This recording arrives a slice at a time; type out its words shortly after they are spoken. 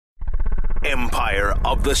Empire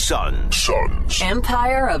of the Suns.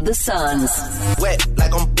 Empire of the Suns. Wet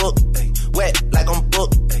like I'm booked. Wet like I'm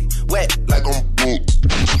booked. Wet like I'm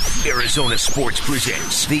booked. Arizona Sports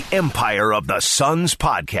presents the Empire of the Suns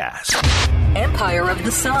podcast. Empire of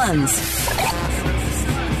the Suns.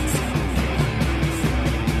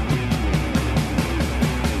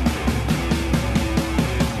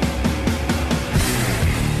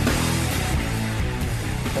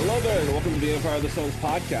 Hello there, and welcome to the Empire of the Suns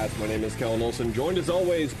podcast. My name is Kellen Olson, joined as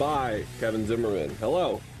always by Kevin Zimmerman.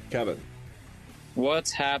 Hello, Kevin.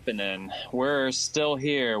 What's happening? We're still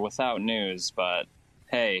here without news, but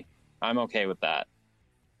hey, I'm okay with that.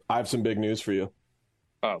 I have some big news for you.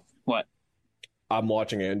 Oh, what? I'm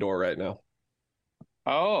watching Andor right now.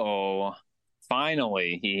 Oh,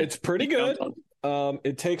 finally. It's pretty good.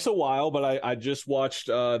 It takes a while, but I just watched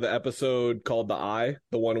the episode called The Eye,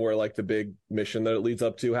 the one where like the big mission that it leads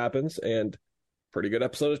up to happens, and pretty good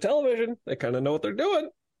episode of television. They kind of know what they're doing.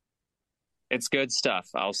 It's good stuff.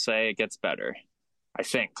 I'll say it gets better, I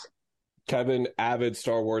think. Kevin, avid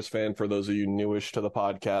Star Wars fan, for those of you newish to the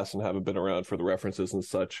podcast and haven't been around for the references and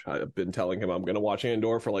such, I've been telling him I'm going to watch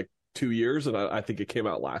Andor for like 2 years, and I think it came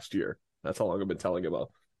out last year. That's how long I've been telling him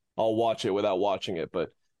I'll watch it without watching it, but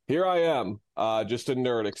here I am, just a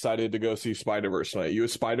nerd, excited to go see Spider-Verse tonight. You a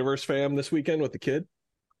Spider-Verse fan this weekend with the kid?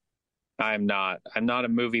 I'm not a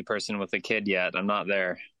movie person with a kid yet. I'm not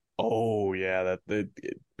there. Oh, yeah,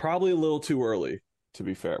 probably a little too early, to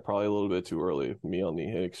be fair. Probably a little bit too early, me on the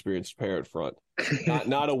inexperienced parent front.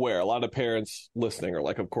 Not aware. A lot of parents listening are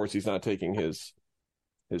like, of course he's not taking his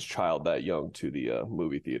child that young to the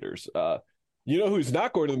movie theaters. You know who's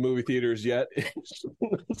not going to the movie theaters yet?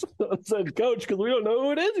 I said, Coach, because we don't know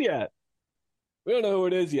who it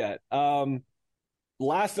is yet.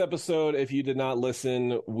 Last episode, if you did not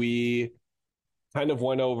listen, we kind of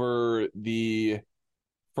went over the,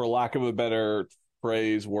 for lack of a better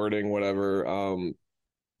phrase, wording, whatever,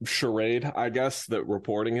 charade, I guess, that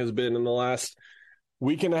reporting has been in the last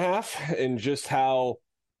week and a half, and just how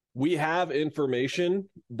we have information,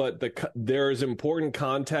 but there is important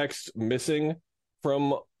context missing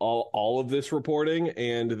from all of this reporting,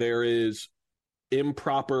 and there is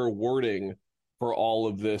improper wording for all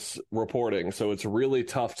of this reporting. So it's really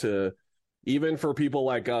tough to, even for people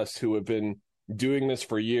like us who have been doing this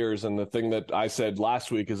for years, and the thing that I said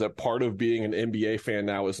last week is that part of being an NBA fan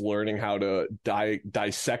now is learning how to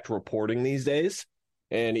dissect reporting these days.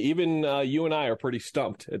 And even you and I are pretty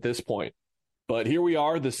stumped at this point. But here we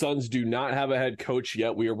are. The Suns do not have a head coach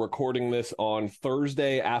yet. We are recording this on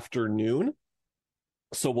Thursday afternoon,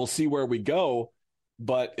 so we'll see where we go.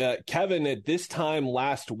 But Kevin, at this time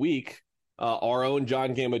last week, our own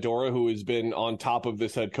John Gamadora, who has been on top of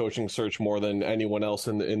this head coaching search more than anyone else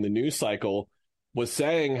in the news cycle, was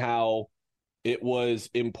saying how it was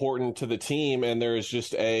important to the team, and there is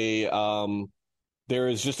just a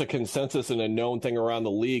consensus and a known thing around the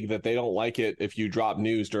league that they don't like it if you drop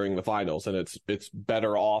news during the finals, and it's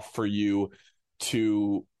better off for you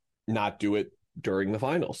to not do it during the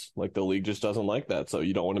finals. Like, the league just doesn't like that, so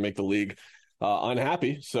you don't want to make the league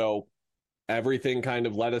unhappy. So everything kind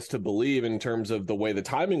of led us to believe, in terms of the way the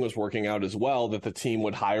timing was working out as well, that the team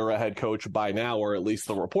would hire a head coach by now, or at least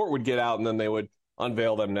the report would get out, and then they would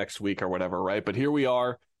unveil them next week or whatever, right? But here we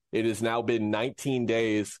are. It has now been 19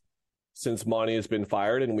 days since Monty has been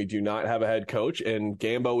fired, and we do not have a head coach. And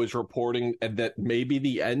Gambo is reporting that maybe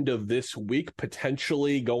the end of this week,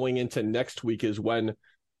 potentially going into next week, is when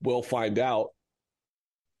we'll find out.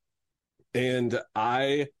 And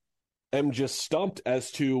I am just stumped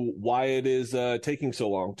as to why it is taking so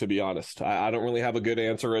long, to be honest. I don't really have a good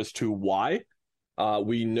answer as to why.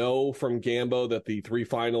 We know from Gambo that the three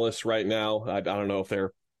finalists right now, I don't know if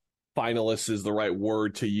they're finalists is the right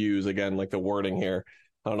word to use, again, like the wording here.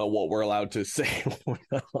 I don't know what we're allowed to say, we're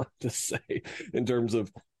not allowed to say in terms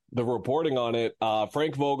of the reporting on it.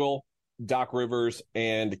 Frank Vogel, Doc Rivers,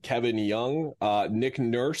 and Kevin Young. Nick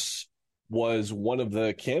Nurse was one of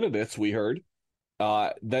the candidates, we heard.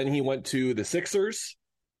 Then he went to the Sixers.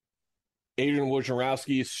 Adrian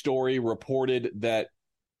Wojnarowski's story reported that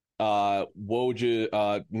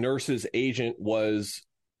Nurse's agent was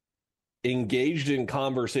engaged in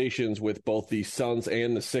conversations with both the Suns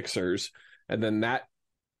and the Sixers, and then that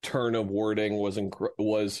turn of wording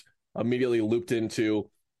was immediately looped into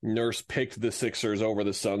Nurse picked the Sixers over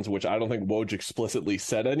the Suns, which I don't think Woj explicitly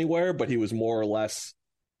said anywhere, but he was more or less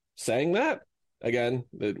saying that. Again,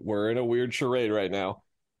 that we're in a weird charade right now.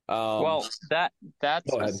 Well, that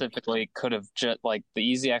specifically could have just, like, the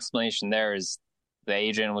easy explanation there is the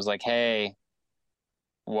agent was like, hey,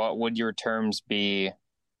 what would your terms be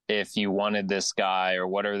if you wanted this guy, or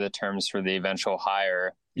what are the terms for the eventual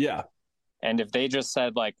hire? Yeah. And if they just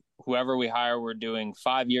said, like, whoever we hire, we're doing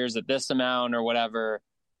 5 years at this amount or whatever,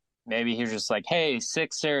 maybe he's just like, hey,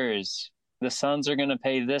 Sixers, the Suns are going to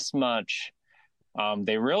pay this much.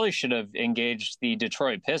 They really should have engaged the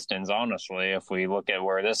Detroit Pistons, honestly, if we look at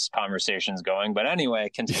where this conversation's going. But anyway,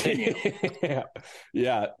 continue.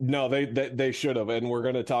 Yeah. No, they should have. And we're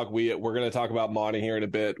going to talk. We're going to talk about Monty here in a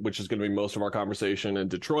bit, which is going to be most of our conversation in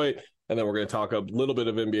Detroit, and then we're going to talk a little bit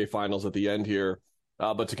of NBA Finals at the end here.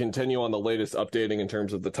 But to continue on the latest updating in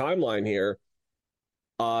terms of the timeline here,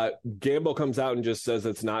 Gamble comes out and just says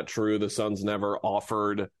it's not true. The Suns never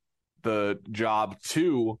offered the job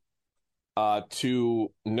to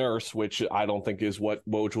Nurse, which I don't think is what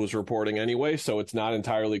Woj was reporting anyway. So it's not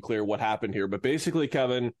entirely clear what happened here. But basically,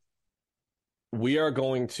 Kevin, we are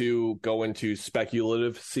going to go into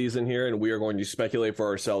speculative season here, and we are going to speculate for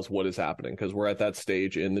ourselves what is happening, because we're at that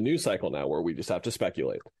stage in the news cycle now where we just have to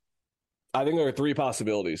speculate. I think there are three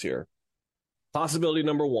possibilities here. Possibility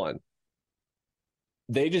number one,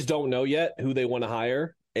 they just don't know yet who they want to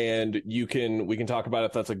hire. And we can talk about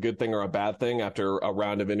if that's a good thing or a bad thing after a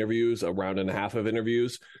round of interviews, a round and a half of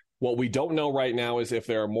interviews. What we don't know right now is if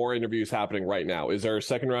there are more interviews happening right now. Is there a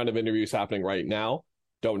second round of interviews happening right now?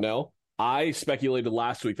 Don't know. I speculated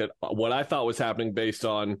last week that what I thought was happening, based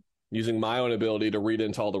on using my own ability to read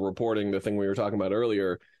into all the reporting, the thing we were talking about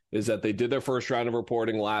earlier, is that they did their first round of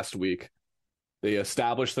reporting last week. They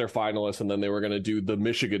established their finalists, and then they were going to do the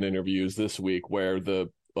Michigan interviews this week, where the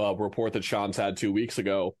report that Shams had 2 weeks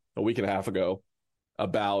ago, a week and a half ago,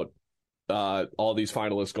 about all these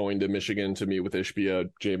finalists going to Michigan to meet with Ishbia,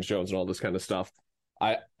 James Jones, and all this kind of stuff.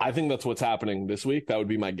 I think that's what's happening this week. That would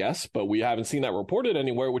be my guess, but we haven't seen that reported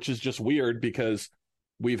anywhere, which is just weird, because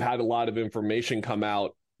we've had a lot of information come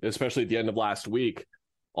out, especially at the end of last week,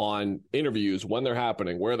 on interviews, when they're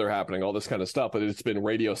happening, where they're happening, all this kind of stuff. But it's been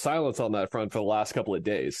radio silence on that front for the last couple of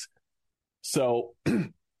days. So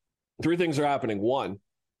three things are happening. One,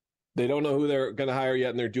 they don't know who they're going to hire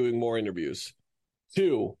yet, and they're doing more interviews.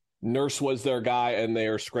 Two, Nurse was their guy, and they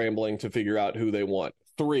are scrambling to figure out who they want.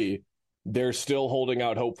 Three, they're still holding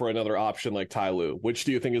out hope for another option like Ty Lue. Which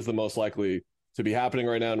do you think is the most likely to be happening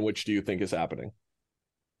right now, and which do you think is happening?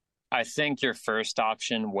 I think your first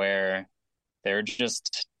option, where they're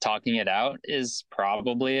just talking it out, is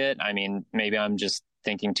probably it. I mean, maybe I'm just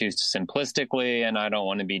thinking too simplistically, and I don't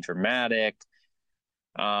want to be dramatic.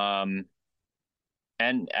 And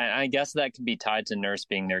I guess that could be tied to Nurse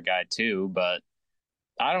being their guy too, but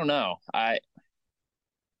I don't know.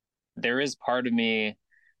 There is part of me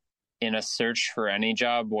in a search for any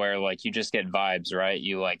job where, like, you just get vibes, right?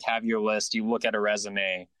 You like have your list, you look at a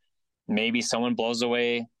resume, maybe someone blows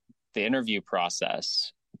away the interview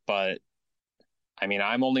process, but I mean,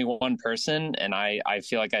 I'm only one person, and I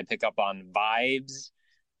feel like I pick up on vibes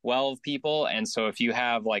well of people. And so if you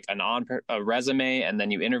have like a resume and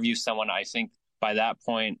then you interview someone, I think by that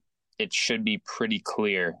point it should be pretty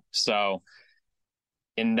clear. So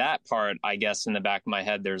in that part, I guess in the back of my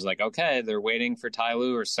head, there's like, okay, they're waiting for Ty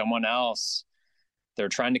Lue or someone else. They're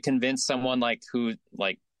trying to convince someone like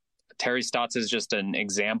Terry Stotts is just an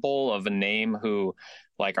example of a name who,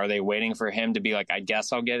 like, are they waiting for him to be like, I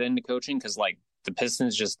guess I'll get into coaching? Because like the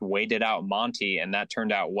Pistons just waited out Monty, and that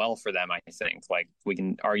turned out well for them, I think. Like, we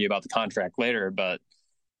can argue about the contract later, but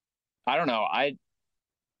I don't know.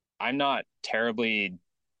 I'm not terribly,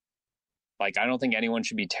 like, I don't think anyone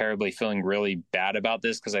should be terribly feeling really bad about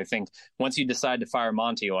this, because I think once you decide to fire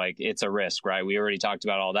Monty, like, it's a risk, right? We already talked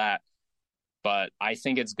about all that. But I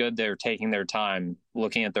think it's good they're taking their time,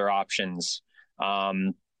 looking at their options.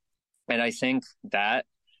 And I think that,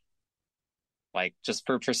 like, just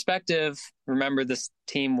for perspective, remember this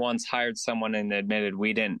team once hired someone and admitted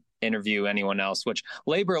we didn't interview anyone else, which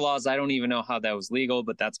labor laws, I don't even know how that was legal,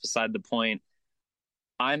 but that's beside the point.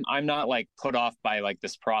 I'm not like put off by like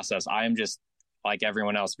this process. I'm just, like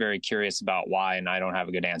everyone else, very curious about why, and I don't have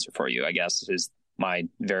a good answer for you, I guess, is my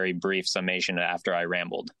very brief summation after I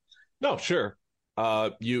rambled. No, sure.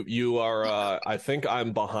 You are, I think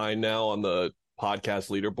I'm behind now on the podcast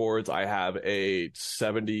leaderboards. I have a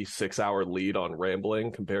 76-hour lead on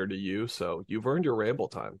rambling compared to you. So you've earned your ramble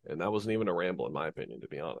time. And that wasn't even a ramble, in my opinion, to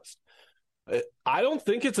be honest. I don't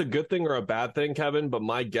think it's a good thing or a bad thing, Kevin, but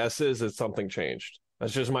my guess is that something changed.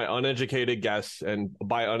 That's just my uneducated guess. And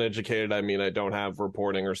by uneducated, I mean I don't have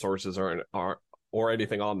reporting or sources or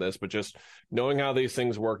anything on this, but just knowing how these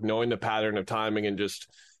things work, knowing the pattern of timing, and just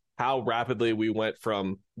how rapidly we went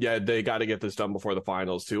from, yeah, they got to get this done before the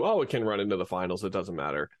finals, to, oh, it can run into the finals, it doesn't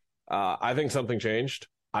matter. I think something changed.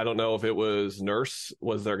 I don't know if it was Nurse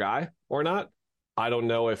was their guy or not. I don't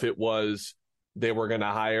know if it was they were going to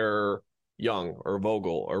hire, Young or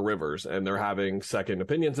Vogel or Rivers, and they're having second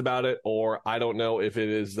opinions about it. Or I don't know if it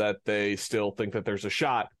is that they still think that there's a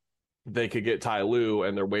shot they could get Ty Lue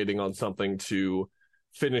and they're waiting on something to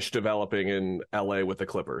finish developing in LA with the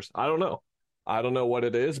Clippers. I don't know. I don't know what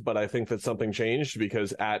it is, but I think that something changed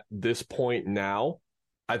because at this point now,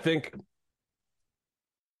 I think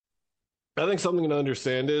something to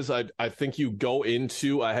understand is I think you go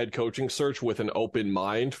into a head coaching search with an open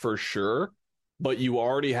mind for sure, but you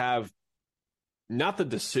already have not the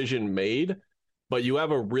decision made, but you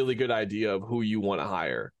have a really good idea of who you want to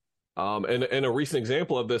hire. And a recent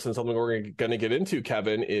example of this and something we're going to get into,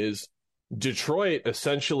 Kevin, is Detroit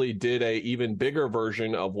essentially did a even bigger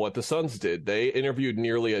version of what the Suns did. They interviewed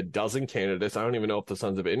nearly a dozen candidates. I don't even know if the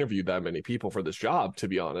Suns have interviewed that many people for this job, to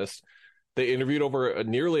be honest. They interviewed over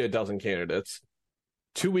nearly a dozen candidates.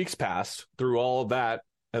 2 weeks passed through all of that,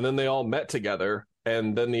 and then they all met together.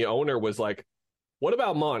 And then the owner was like, what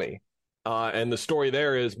about Monty? And the story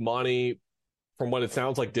there is Monty, from what it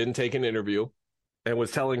sounds like, didn't take an interview and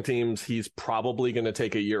was telling teams he's probably going to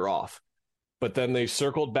take a year off. But then they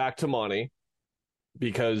circled back to Monty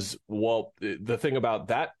because, well, the thing about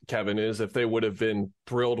that, Kevin, is if they would have been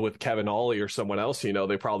thrilled with Kevin Ollie or someone else,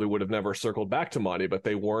 they probably would have never circled back to Monty, but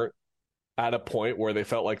they weren't at a point where they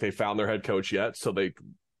felt like they found their head coach yet. So they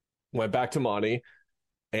went back to Monty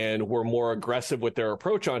and were more aggressive with their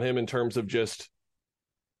approach on him in terms of just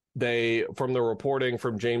from the reporting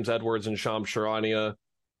from James Edwards and Shams Charania,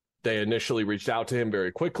 they initially reached out to him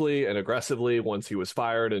very quickly and aggressively once he was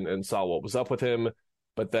fired and saw what was up with him.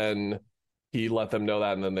 But then he let them know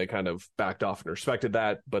that, and then they kind of backed off and respected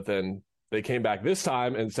that. But then they came back this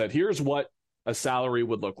time and said, here's what a salary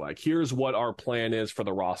would look like. Here's what our plan is for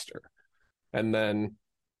the roster. And then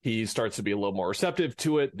he starts to be a little more receptive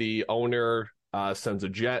to it. The owner sends a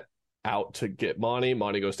jet out to get Monty.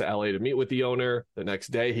 Monty goes to LA to meet with the owner. The next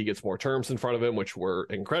day, he gets more terms in front of him, which were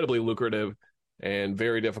incredibly lucrative and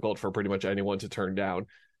very difficult for pretty much anyone to turn down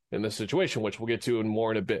in this situation, which we'll get to more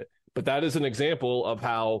in a bit. But that is an example of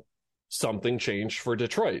how something changed for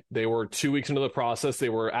Detroit. They were 2 weeks into the process. They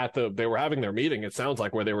were having their meeting, it sounds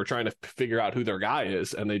like, where they were trying to figure out who their guy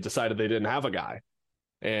is, and they decided they didn't have a guy.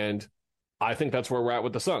 And I think that's where we're at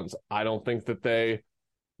with the Suns. I don't think that they,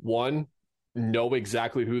 one, know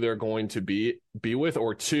exactly who they're going to be with,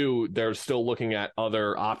 or two, they're still looking at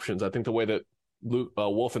other options. I think the way that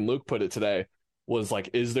Wolf and Luke put it today was like,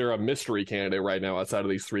 is there a mystery candidate right now outside of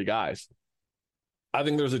these three guys? I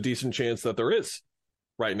think there's a decent chance that there is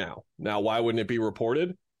right now. Now, why wouldn't it be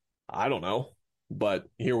reported? I don't know, but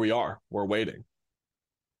here we are. We're waiting.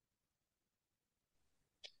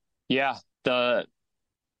 Yeah, the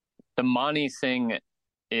Monty thing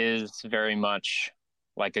is very much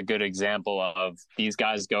like a good example of these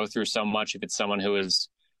guys go through so much. If it's someone who is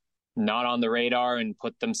not on the radar and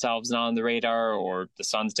put themselves not on the radar, or the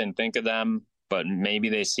Suns didn't think of them, but maybe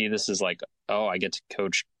they see this as like, oh, I get to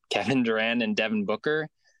coach Kevin Durant and Devin Booker.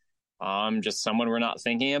 Just someone we're not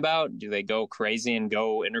thinking about. Do they go crazy and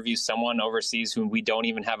go interview someone overseas who we don't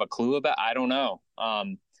even have a clue about? I don't know.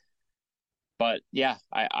 But yeah,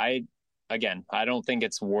 I don't think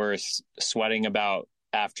it's worth sweating about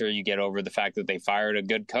after you get over the fact that they fired a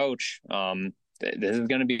good coach. This is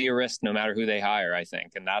going to be a risk no matter who they hire, I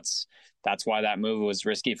think. And that's why that move was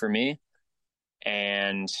risky for me.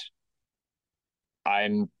 And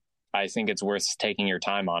I think it's worth taking your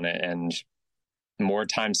time on it, and more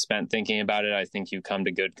time spent thinking about it. I think you come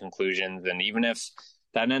to good conclusions. And even if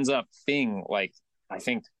that ends up being like, I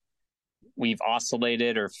think we've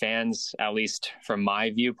oscillated, or fans, at least from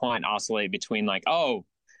my viewpoint, oscillate between like, oh,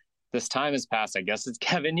 this time has passed, I guess it's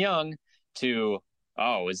Kevin Young, to,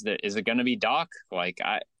 oh, is it going to be Doc? Like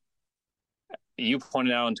you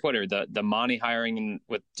pointed out on Twitter, the Monty hiring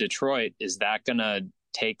with Detroit, is that going to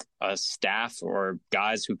take a staff or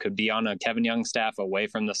guys who could be on a Kevin Young staff away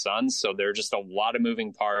from the Suns? So there are just a lot of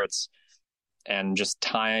moving parts, and just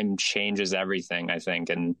time changes everything, I think.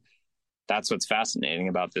 And that's what's fascinating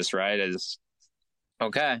about this, right? Is,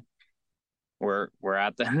 okay, we're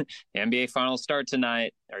at the NBA Finals start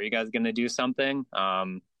tonight. Are you guys going to do something?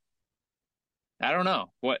 I don't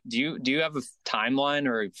know. What do you have a timeline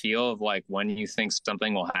or a feel of like when you think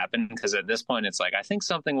something will happen? Because at this point, it's like, I think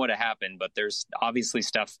something would have happened, but there's obviously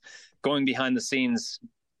stuff going on behind the scenes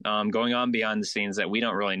that we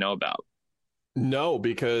don't really know about. No,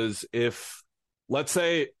 because if, let's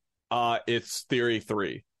say it's Theory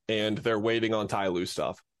 3 and they're waiting on Ty Lue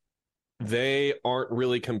stuff, they aren't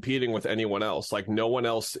really competing with anyone else. Like, no one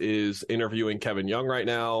else is interviewing Kevin Young right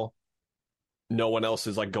now. No one else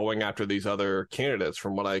is like going after these other candidates,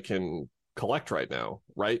 from what I can collect right now,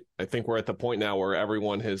 right? I think we're at the point now where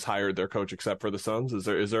everyone has hired their coach except for the Suns.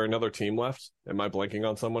 Is there another team left? Am I blanking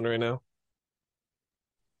on someone right now?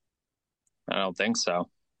 I don't think so.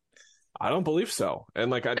 I don't believe so. And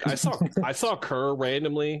like I saw Kerr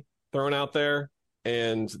randomly thrown out there,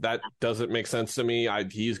 and that doesn't make sense to me.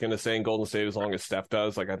 He's going to stay in Golden State as long as Steph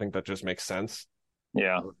does. Like I think that just makes sense.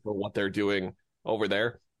 Yeah, for what they're doing over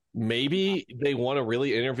there. Maybe they want to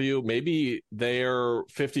really interview. Maybe they're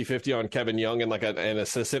 50-50 on Kevin Young and like an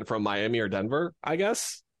assistant from Miami or Denver, I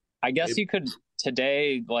guess. You could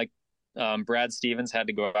today, like Brad Stevens had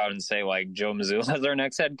to go out and say like Joe Mazzulla is our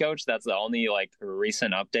next head coach. That's the only like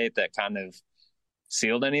recent update that kind of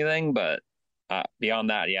sealed anything. But beyond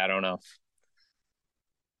that, yeah, I don't know.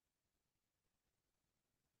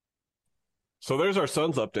 So there's our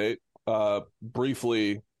Suns update.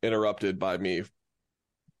 Briefly interrupted by me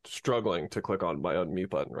struggling to click on my unmute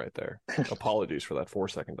button right there. Apologies for that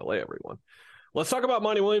 4-second delay, everyone. Let's talk about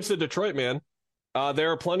Monty Williams to Detroit, man.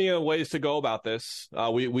 There are plenty of ways to go about this.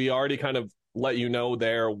 We already kind of let you know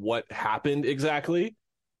there what happened exactly.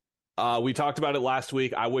 We talked about it last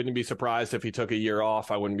week. I wouldn't be surprised if he took a year off.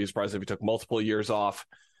 I wouldn't be surprised if he took multiple years off.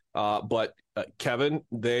 But Kevin,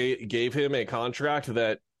 they gave him a contract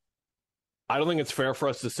that I don't think it's fair for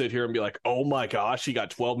us to sit here and be like, oh my gosh, he got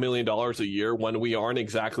 $12 million a year when we aren't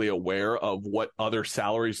exactly aware of what other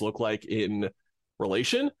salaries look like in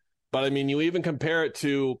relation. But I mean, you even compare it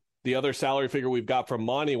to the other salary figure we've got from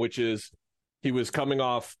Monty, which is he was coming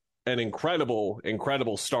off an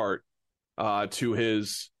incredible start to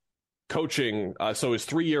his coaching. So his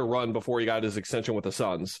 3-year run before he got his extension with the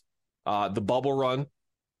Suns, the bubble run,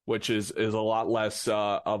 which is a lot less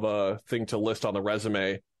of a thing to list on the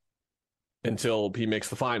resume until he makes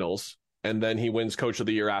the finals, and then he wins Coach of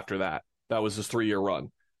the Year after that. That was his 3-year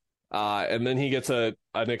run. And then he gets an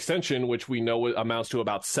extension, which we know amounts to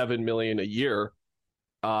about $7 million a year.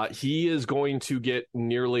 He is going to get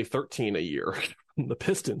nearly $13 a year from the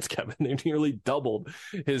Pistons, Kevin. They nearly doubled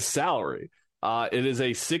his salary. It is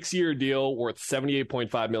a 6-year deal worth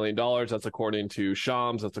 $78.5 million. That's according to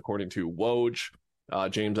Shams. That's according to Woj,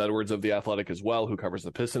 James Edwards of The Athletic as well, who covers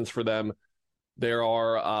the Pistons for them. There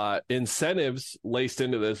are incentives laced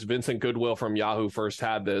into this. Vincent Goodwill from Yahoo first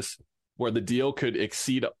had this, where the deal could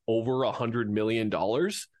exceed over $100 million.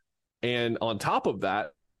 And on top of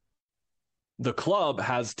that, the club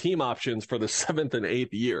has team options for the 7th and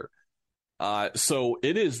 8th year. So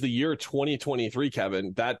it is the year 2023,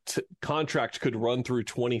 Kevin. That contract could run through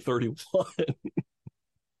 2031.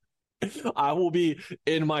 I will be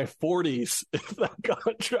in my 40s if that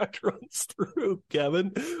contract runs through,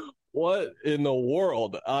 Kevin. What in the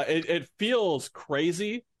world? It feels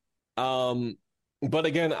crazy. But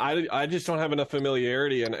again, I just don't have enough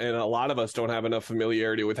familiarity, and a lot of us don't have enough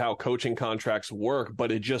familiarity with how coaching contracts work, but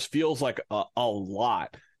it just feels like a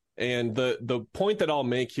lot. And the point that I'll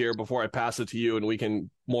make here before I pass it to you and we can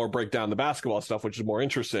more break down the basketball stuff, which is more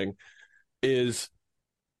interesting, is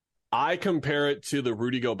I compare it to the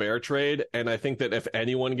Rudy Gobert trade, and I think that if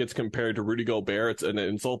anyone gets compared to Rudy Gobert, it's an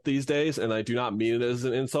insult these days, and I do not mean it as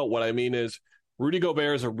an insult. What I mean is Rudy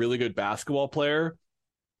Gobert is a really good basketball player,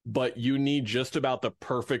 but you need just about the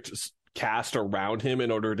perfect cast around him in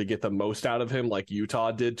order to get the most out of him, like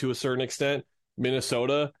Utah did to a certain extent.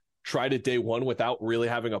 Minnesota tried it day one without really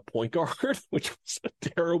having a point guard, which was a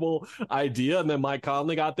terrible idea. And then Mike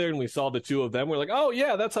Conley got there and we saw the two of them. We're like, oh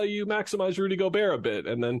yeah, that's how you maximize Rudy Gobert a bit.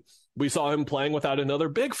 And then we saw him playing without another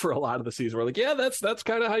big for a lot of the season. We're like, yeah, that's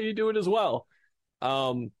kind of how you do it as well.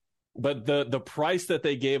 But the price that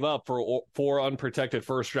they gave up for 4 unprotected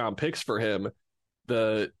first round picks for him,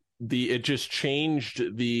 it just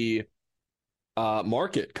changed the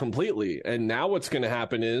market completely. And now what's going to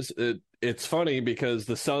happen is it's funny because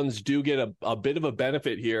the Suns do get a bit of a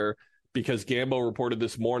benefit here because Gambo reported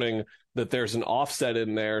this morning that there's an offset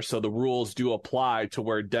in there. So the rules do apply to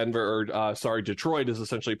where Detroit is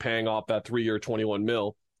essentially paying off that 3-year 21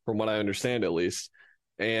 mil, from what I understand, at least.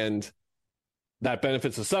 And that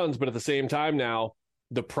benefits the Suns. But at the same time now,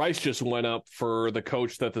 the price just went up for the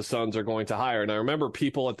coach that the Suns are going to hire. And I remember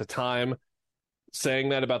people at the time saying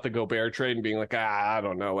that about the Gobert trade and being like, I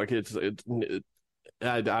don't know. Like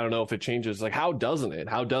I don't know if it changes. Like, how doesn't it?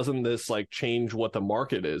 How doesn't this like change what the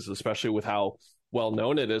market is, especially with how well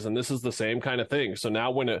known it is? And this is the same kind of thing. So now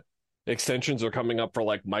when extensions are coming up for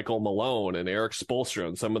like Michael Malone and Eric Spoelstra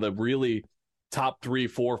and some of the really top 3,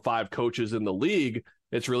 4, 5 coaches in the league,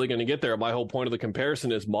 it's really going to get there. My whole point of the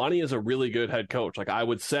comparison is Monty is a really good head coach. Like, I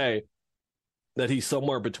would say that he's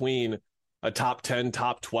somewhere between a top 10,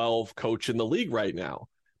 top 12 coach in the league right now.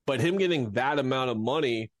 But him getting that amount of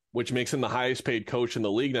money, which makes him the highest paid coach in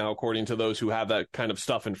the league now, according to those who have that kind of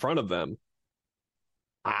stuff in front of them,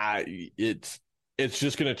 It's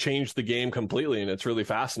just going to change the game completely, and it's really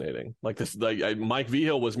fascinating. Like this, Mike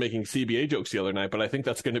Vigil was making CBA jokes the other night, but I think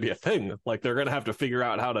that's going to be a thing. Like they're going to have to figure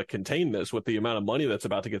out how to contain this with the amount of money that's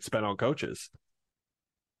about to get spent on coaches.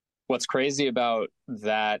 What's crazy about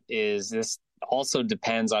that is this also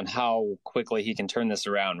depends on how quickly he can turn this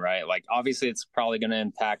around, right? Like, obviously, it's probably going to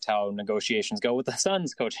impact how negotiations go with the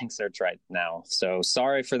Suns coaching search right now. So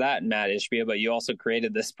sorry for that, Matt Ishbia, but you also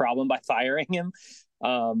created this problem by firing him.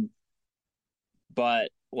 But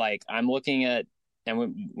like, I'm looking at,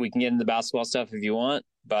 and we can get into basketball stuff if you want,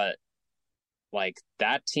 but like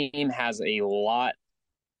that team has a lot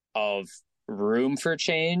of room for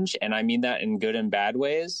change. And I mean that in good and bad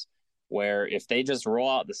ways, where if they just roll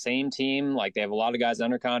out the same team, like they have a lot of guys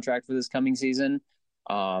under contract for this coming season,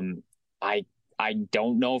 I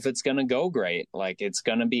don't know if it's going to go great. Like it's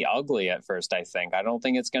going to be ugly at first, I think. I don't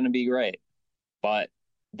think it's going to be great. But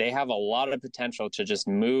they have a lot of potential to just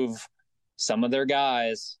move some of their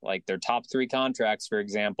guys, like their top 3 contracts, for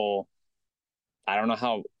example. I don't know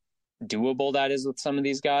how doable that is with some of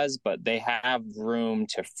these guys, but they have room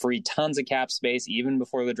to free tons of cap space even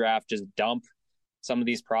before the draft. Just dump some of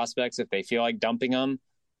these prospects if they feel like dumping them,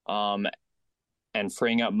 and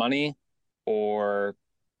freeing up money, or,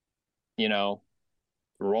 you know,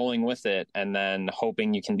 rolling with it and then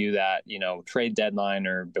hoping you can do that, you know, trade deadline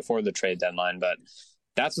or before the trade deadline. But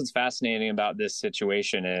that's what's fascinating about this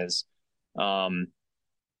situation is,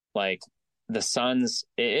 like the Suns,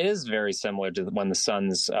 it is very similar to when the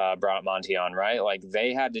Suns brought Monty on, right? Like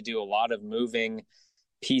they had to do a lot of moving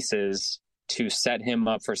pieces to set him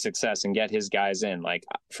up for success and get his guys in. Like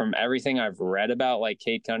from everything I've read about, like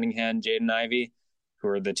Cade Cunningham, Jaden Ivey, who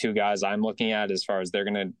are the 2 guys I'm looking at as far as they're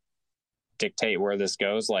going to dictate where this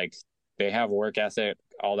goes. Like they have work ethic,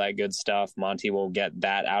 all that good stuff. Monty will get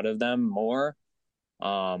that out of them more.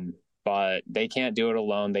 But they can't do it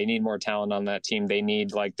alone. They need more talent on that team. They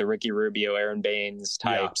need like the Ricky Rubio, Aaron Baines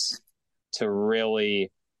types to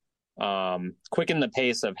really quicken the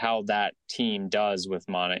pace of how that team does with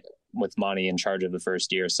Monty in charge of the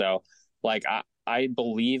first year. So like I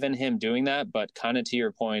believe in him doing that, but kind of to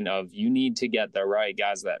your point of you need to get the right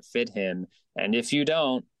guys that fit him. And if you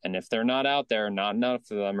don't, and if they're not out there, not enough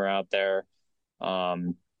of them are out there,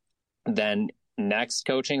 then next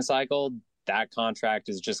coaching cycle, that contract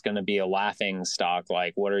is just going to be a laughing stock.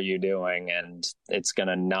 Like, what are you doing? And it's going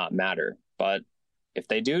to not matter. But if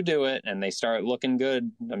they do it and they start looking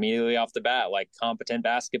good immediately off the bat, like competent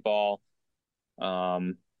basketball,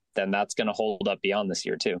 then that's going to hold up beyond this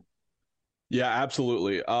year too. Yeah,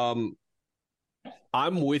 absolutely. I'm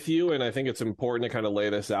with you, and I think it's important to kind of lay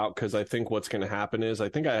this out because I think what's going to happen is I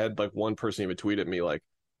think I had like one person even tweet at me like,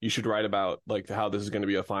 you should write about like how this is going to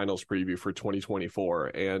be a finals preview for 2024.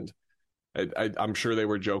 And I'm sure they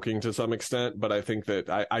were joking to some extent, but I think that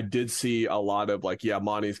I did see a lot of like, yeah,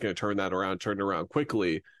 Monty's going to turn it around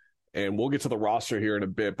quickly. And we'll get to the roster here in a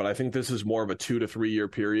bit, but I think this is more of a 2 to 3 year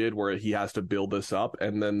period where he has to build this up,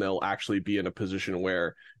 and then they'll actually be in a position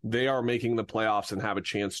where they are making the playoffs and have a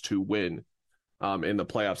chance to win in the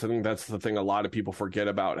playoffs. I think that's the thing a lot of people forget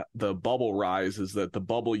about the bubble rise is that the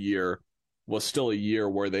bubble year was still a year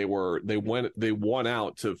where they won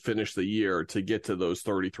out to finish the year to get to those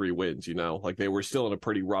 33 wins, you know, like they were still in a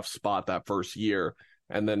pretty rough spot that first year.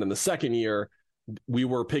 And then in the second year, we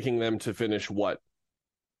were picking them to finish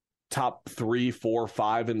top 3, 4,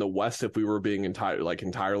 5 in the West if we were being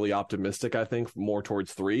entirely optimistic, I think more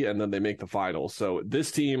towards 3, and then they make the finals. So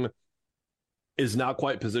this team is not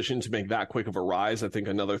quite positioned to make that quick of a rise. I think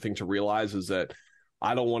another thing to realize is that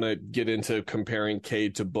I don't want to get into comparing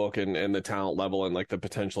Cade to Book and the talent level and like the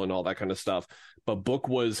potential and all that kind of stuff. But Book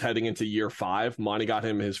was heading into year 5. Monty got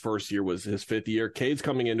him his first year was his 5th year. Cade's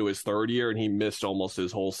coming into his 3rd year, and he missed almost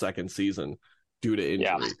his whole second season due to injury.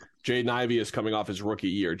 Yeah. Jaden Ivey is coming off his rookie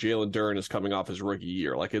year. Jalen Duren is coming off his rookie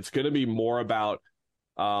year. Like it's going to be more about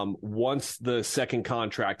once the second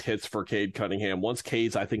contract hits for Cade Cunningham, once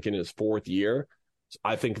Cade's, I think, in his 4th year,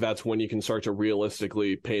 I think that's when you can start to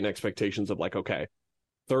realistically paint expectations of like, okay,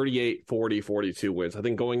 38, 40, 42 wins. I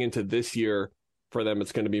think going into this year for them,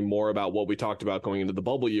 it's going to be more about what we talked about going into the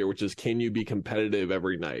bubble year, which is can you be competitive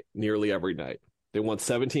every night, nearly every night. They won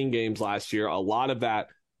 17 games last year. A lot of that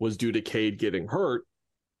was due to Cade getting hurt,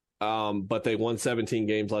 but they won 17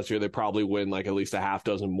 games last year. They probably win like at least a half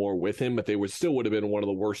dozen more with him, but they would have been one of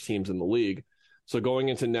the worst teams in the league. So going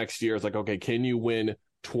into next year, it's like, okay, can you win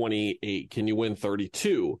 28? Can you win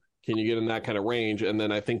 32? Can you get in that kind of range? And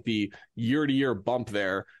then I think the year-to-year bump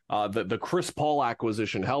there, the Chris Paul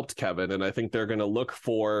acquisition helped Kevin, and I think they're going to look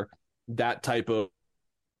for that type of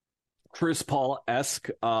Chris Paul-esque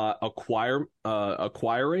acquiring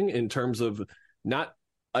in terms of not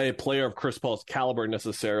a player of Chris Paul's caliber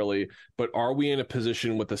necessarily, but are we in a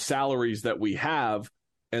position with the salaries that we have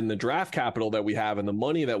and the draft capital that we have and the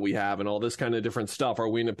money that we have and all this kind of different stuff? Are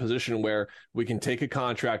we in a position where we can take a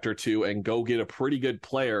contract or two and go get a pretty good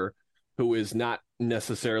player who is not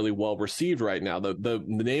necessarily well received right now? The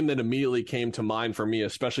name that immediately came to mind for me,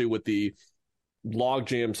 especially with the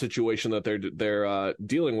logjam situation that they're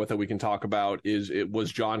dealing with that we can talk about,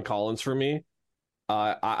 was John Collins for me.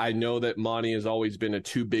 I know that Monty has always been a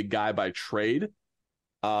too big guy by trade,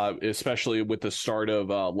 especially with the start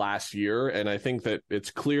of last year. And I think that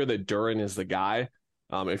it's clear that Duren is the guy.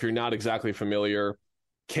 If you're not exactly familiar,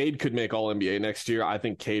 Cade could make All NBA next year. I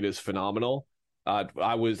think Cade is phenomenal. I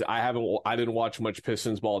didn't watch much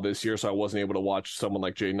Pistons ball this year, so I wasn't able to watch someone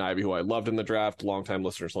like Jaden Ivey, who I loved in the draft. Longtime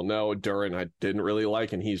listeners will know. Duren I didn't really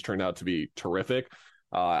like, and he's turned out to be terrific.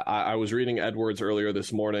 I was reading Edwards earlier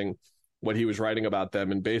this morning, what he was writing about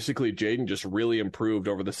them, and basically Jaden just really improved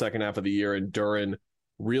over the second half of the year, and Duren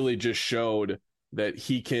really just showed that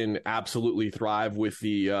he can absolutely thrive with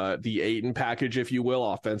the Ayton package, if you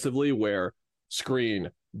will, offensively, where screen,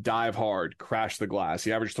 dive hard, crash the glass.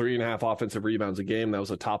 He averaged 3.5 offensive rebounds a game. That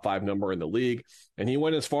was a top 5 number in the league. And he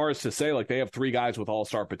went as far as to say, like, they have 3 guys with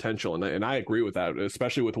all-star potential. And I agree with that,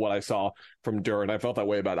 especially with what I saw from Duren. I felt that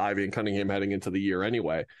way about Ivey and Cunningham heading into the year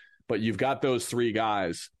anyway. But you've got those 3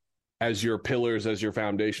 guys as your pillars, as your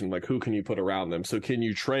foundation. Like, who can you put around them? So can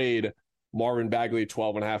you trade Marvin Bagley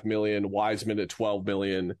 $12.5 million, Wiseman at $12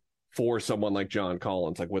 million for someone like John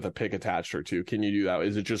Collins, like with a pick attached or two? Can you do that?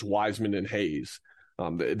 Is it just Wiseman and Hayes?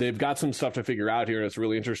 They've got some stuff to figure out here, and it's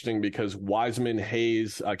really interesting because Wiseman,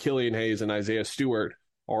 Hayes, Killian Hayes, and Isaiah Stewart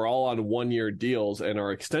are all on 1-year deals and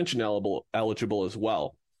are extension eligible as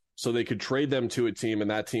well. So they could trade them to a team, and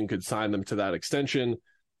that team could sign them to that extension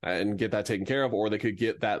and get that taken care of, or they could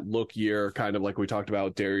get that look year, kind of like we talked about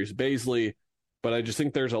with Darius Baisley. But I just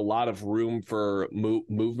think there's a lot of room for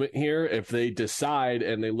movement here if they decide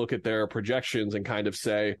and they look at their projections and kind of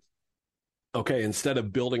say, okay, instead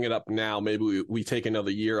of building it up now, maybe we take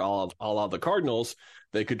another year a la the Cardinals.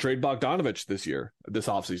 They could trade Bogdanovich this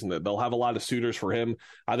offseason. They'll have a lot of suitors for him.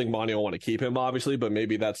 I think Monty will want to keep him, obviously, but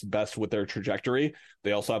maybe that's best with their trajectory.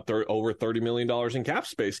 They also have over $30 million in cap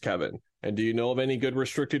space, Kevin. And do you know of any good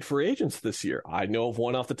restricted free agents this year? I know of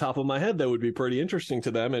one off the top of my head that would be pretty interesting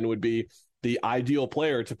to them and would be the ideal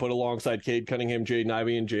player to put alongside Cade Cunningham, Jaden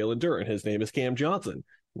Ivey, and Jalen Duren. His name is Cam Johnson.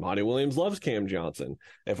 Monty Williams loves Cam Johnson.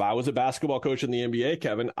 If I was a basketball coach in the NBA,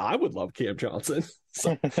 Kevin, I would love Cam Johnson.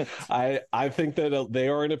 So I think that they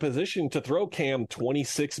are in a position to throw Cam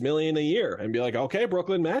 $26 million a year and be like, okay,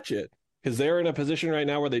 Brooklyn, match it. Because they're in a position right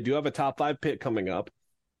now where they do have a top 5 pick coming up.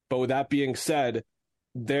 But with that being said,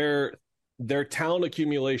 their talent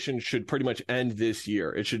accumulation should pretty much end this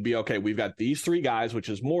year. It should be, okay, we've got these 3 guys, which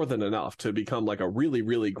is more than enough to become like a really,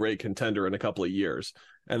 really great contender in a couple of years.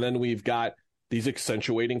 And then we've got these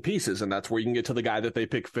accentuating pieces, and that's where you can get to the guy that they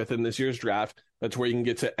pick 5th in this year's draft. That's where you can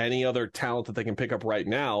get to any other talent that they can pick up right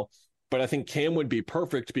now. But I think Cam would be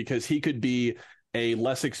perfect because he could be a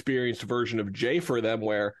less experienced version of Jay for them,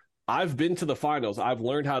 where I've been to the finals. I've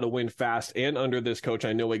learned how to win fast and under this coach.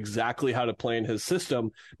 I know exactly how to play in his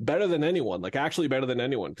system better than anyone, like actually better than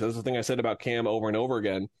anyone. Because that's the thing I said about Cam over and over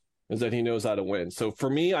again, is that he knows how to win. So for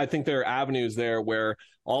me, I think there are avenues there where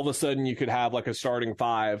all of a sudden you could have like a starting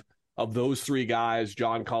 5 of those 3 guys,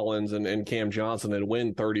 John Collins and Cam Johnson, and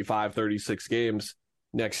win 35, 36 games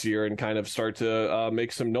next year and kind of start to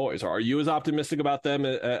make some noise. Are you as optimistic about them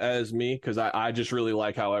as me? Because I just really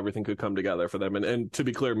like how everything could come together for them. And to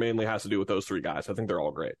be clear, mainly has to do with those 3 guys. I think they're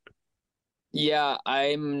all great. Yeah,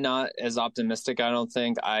 I'm not as optimistic, I don't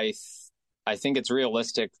think. I think it's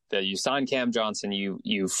realistic that you sign Cam Johnson. You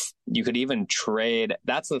could even trade.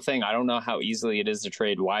 That's the thing. I don't know how easily it is to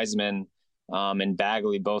trade Wiseman and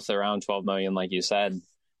Bagley, both around $12 million, like you said.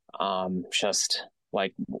 Just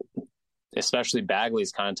like, especially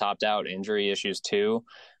Bagley's kind of topped out, injury issues too.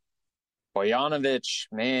 Bojanovic,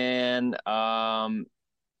 man, I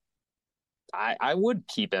would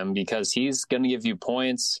keep him because he's going to give you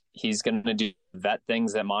points. He's going to do vet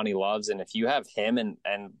things that Monty loves. And if you have him and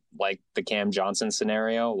like the Cam Johnson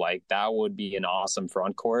scenario, like that would be an awesome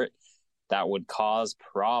front court. That would cause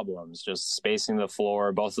problems, just spacing the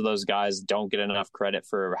floor. Both of those guys don't get enough credit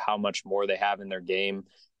for how much more they have in their game.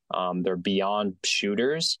 They're beyond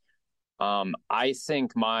shooters. I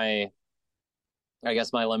think my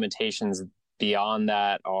limitations beyond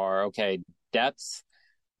that are, okay, depth.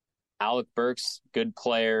 Alec Burks, good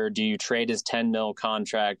player. Do you trade his $10 million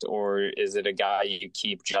contract, or is it a guy you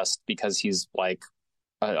keep just because he's like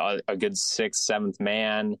a good 6th, 7th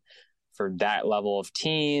man for that level of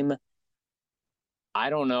team? I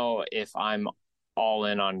don't know if I'm all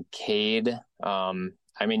in on Cade.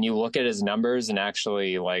 I mean, you look at his numbers and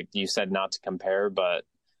actually, like you said, not to compare, but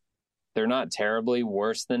they're not terribly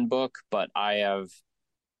worse than Book. But I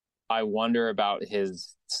wonder about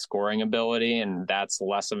his scoring ability, and that's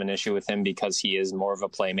less of an issue with him because he is more of a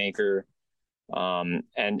playmaker.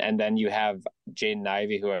 And then you have Jaden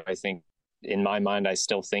Ivey, who I think, in my mind, I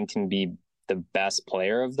still think can be the best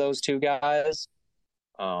player of those two guys.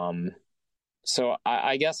 So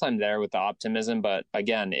I guess I'm there with the optimism, but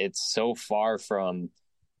again, it's so far from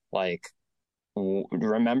like,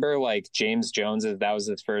 remember like James Jones, that was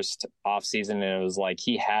his first offseason, and it was like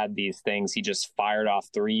he had these things. He just fired off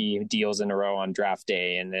 3 deals in a row on draft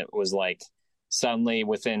day, and it was like suddenly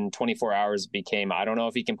within 24 hours became, I don't know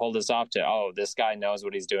if he can pull this off, to, oh, this guy knows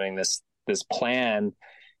what he's doing. This plan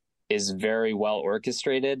is very well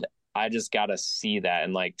orchestrated. I just got to see that.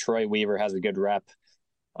 And like Troy Weaver has a good rep.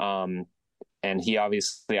 And he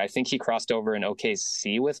obviously, I think he crossed over in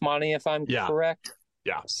OKC with Monty, if I'm correct.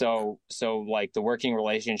 Yeah. So like the working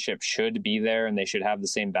relationship should be there, and they should have the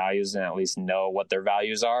same values and at least know what their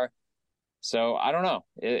values are. So I don't know.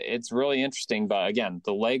 It's really interesting. But again,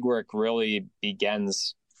 the legwork really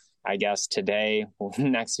begins, I guess, today,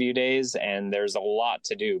 next few days, and there's a lot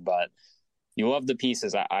to do. But you love the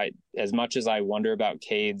pieces. I as much as I wonder about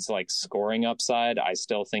Cade's like scoring upside, I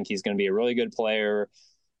still think he's going to be a really good player.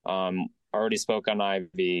 Already spoke on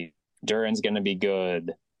Ivy. Duren's going to be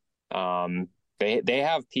good. They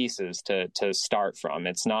have pieces to start from.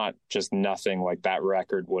 It's not just nothing like that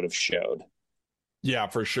record would have showed. Yeah,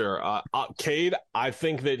 for sure. Cade, I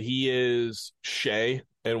think that he is Shea.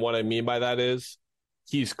 And what I mean by that is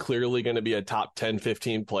he's clearly going to be a top 10,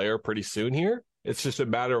 15 player pretty soon here. It's just a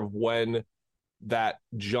matter of when that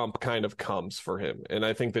jump kind of comes for him. And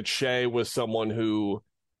I think that Shea was someone who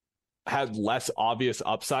had less obvious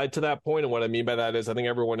upside to that point. And what I mean by that is I think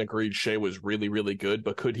everyone agreed Shea was really, really good,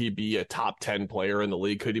 but could he be a top 10 player in the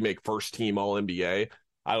league? Could he make first team all NBA?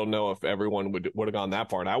 I don't know if everyone would have gone that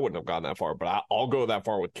far, and I wouldn't have gone that far, but I'll go that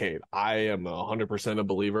far with Cade. I am 100% a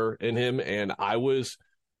believer in him, and I was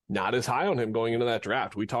not as high on him going into that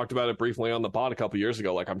draft. We talked about it briefly on the pod a couple years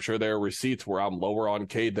ago. Like, I'm sure there are receipts where I'm lower on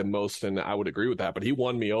Cade than most, and I would agree with that, but he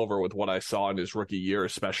won me over with what I saw in his rookie year,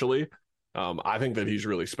 especially. I think that he's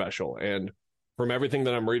really special. And from everything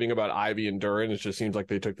that I'm reading about Ivy and Duren, it just seems like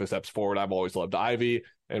they took the steps forward. I've always loved Ivy.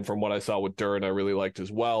 And from what I saw with Duren, I really liked as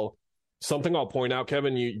well. Something I'll point out,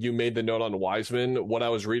 Kevin, you made the note on Wiseman. What I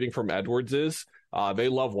was reading from Edwards is they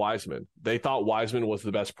love Wiseman. They thought Wiseman was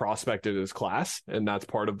the best prospect in his class. And that's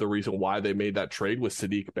part of the reason why they made that trade with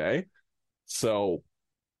Sadiq Bey. So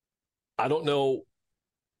I don't know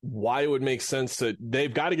why it would make sense that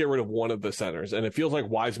they've got to get rid of one of the centers. And it feels like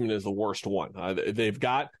Wiseman is the worst one. They've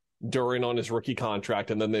got Duren on his rookie contract,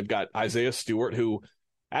 and then they've got Isaiah Stewart, who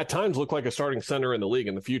at times look like a starting center in the league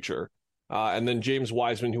in the future. And then James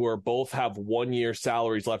Wiseman, who are both have 1 year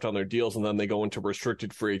salaries left on their deals, and then they go into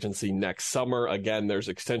restricted free agency next summer. Again, there's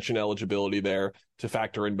extension eligibility there to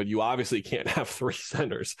factor in, but you obviously can't have 3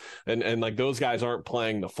 centers. And like those guys aren't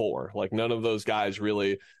playing the 4. Like none of those guys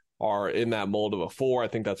really are in that mold of a 4. I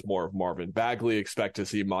think that's more of Marvin Bagley. Expect to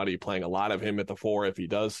see Monty playing a lot of him at the 4 if he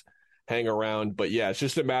does hang around. But yeah, it's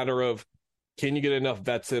just a matter of, can you get enough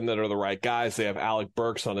vets in that are the right guys? They have Alec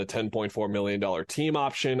Burks on a $10.4 million team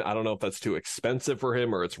option. I don't know if that's too expensive for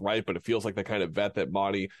him or it's right, but it feels like the kind of vet that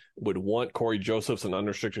Monty would want. Corey Joseph's an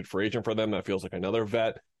unrestricted free agent for them. That feels like another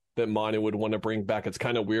vet that Monty would want to bring back. It's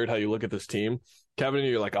kind of weird how you look at this team, Kevin, and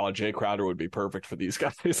you're like, oh, Jay Crowder would be perfect for these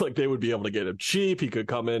guys. Like they would be able to get him cheap. He could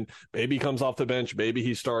come in. Maybe he comes off the bench. Maybe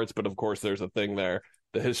he starts. But of course, there's a thing there,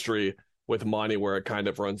 the history with Monty where it kind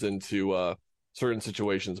of runs into certain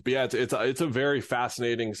situations. But yeah, it's a very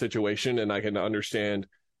fascinating situation, and I can understand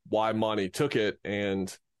why Monty took it.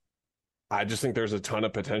 And I just think there's a ton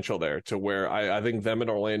of potential there to where I think them and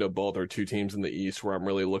Orlando both are 2 teams in the East where I'm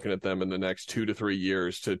really looking at them in the next 2 to 3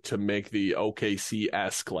 years to make the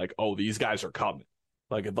OKC-esque, like, oh, these guys are coming.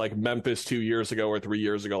 Like Memphis 2 years ago or 3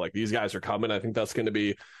 years ago, like these guys are coming. I think that's going to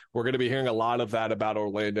be, we're going to be hearing a lot of that about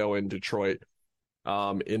Orlando and Detroit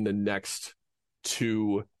in the next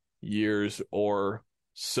 2 years or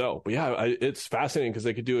so. But yeah, it's fascinating because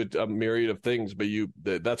they could do a myriad of things, but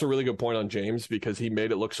that's a really good point on James because he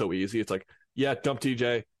made it look so easy. It's like, yeah, dump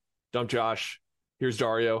TJ, dump Josh, here's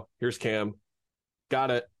Dario, here's Cam,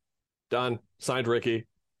 got it, done, signed Ricky.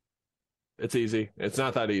 It's easy. It's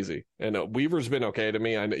not that easy. And Weaver's been okay to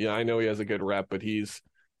me. I know he has a good rep, but he's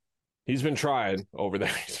been trying over there.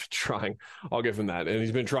 He's been trying. I'll give him that. And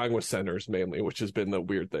he's been trying with centers mainly, which has been the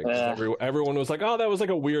weird thing. Everyone was like, oh, that was like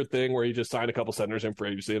a weird thing where he just signed a couple centers in free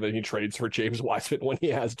agency and then he trades for James Wiseman when he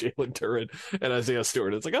has Jalen Duren and Isaiah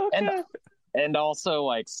Stewart. It's like, okay. And also,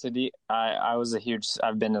 like Sadiq,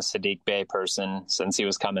 I've been a Sadiq Bey person since he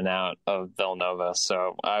was coming out of Villanova.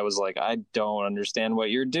 So I was like, I don't understand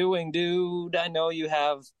what you're doing, dude. I know you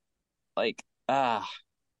have like,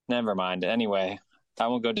 never mind. Anyway, I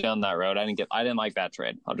won't go down that road. I didn't like that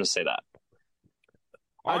trade. I'll just say that.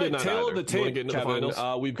 All right, tail of the You wanna tape, get into the Kevin.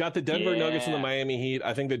 finals? We've got the Denver Nuggets and the Miami Heat.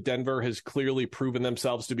 I think that Denver has clearly proven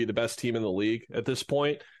themselves to be the best team in the league at this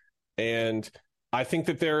point. And I think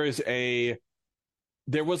that there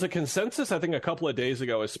was a consensus, I think, a couple of days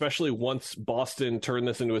ago, especially once Boston turned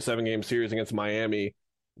this into a 7-game series against Miami,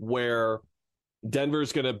 where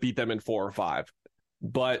Denver's going to beat them in 4 or 5.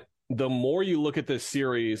 But the more you look at this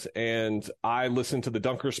series, and I listened to the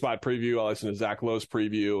Dunker Spot preview, I listened to Zach Lowe's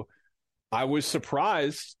preview, I was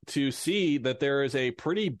surprised to see that there is a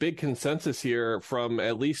pretty big consensus here from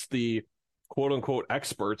at least the quote-unquote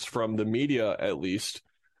experts, from the media at least,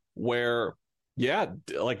 where, yeah,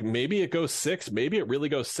 like maybe it goes 6, maybe it really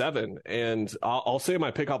goes 7. And I'll say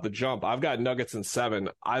my pick off the jump. I've got Nuggets in 7.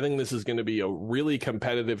 I think this is going to be a really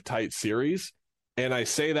competitive, tight series. And I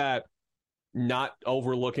say that not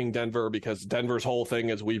overlooking Denver, because Denver's whole thing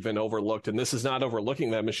is we've been overlooked, and this is not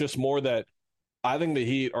overlooking them. It's just more that I think the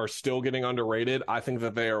Heat are still getting underrated. I think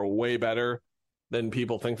that they are way better than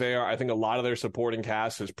people think they are. I think a lot of their supporting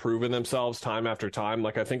cast has proven themselves time after time.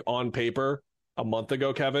 Like, I think on paper a month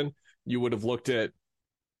ago, Kevin, you would have looked at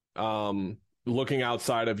looking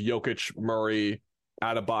outside of Jokic, Murray,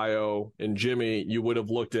 Adebayo, and Jimmy, you would have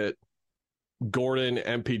looked at Gordon,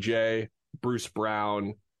 MPJ, Bruce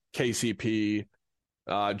Brown, KCP,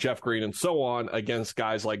 Jeff Green, and so on against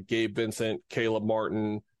guys like Gabe Vincent, Caleb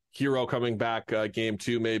Martin, Hero coming back game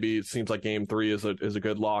 2, maybe. It seems like game 3 is a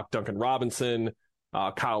good lock. Duncan Robinson,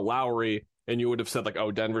 Kyle Lowry, and you would have said, like,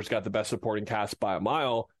 oh, Denver's got the best supporting cast by a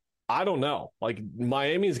mile. I don't know. Like,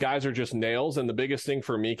 Miami's guys are just nails, and the biggest thing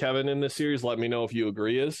for me, Kevin, in this series, let me know if you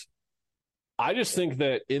agree, is I just think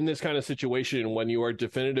that in this kind of situation, when you are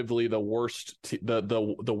definitively the worst,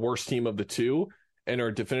 the worst team of the two, and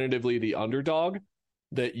are definitively the underdog,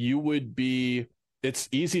 that you would be. It's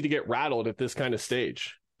easy to get rattled at this kind of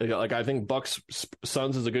stage. Like, I think Bucks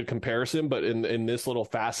Suns is a good comparison, but in this little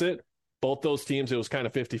facet, both those teams, it was kind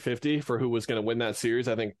of 50-50 for who was going to win that series.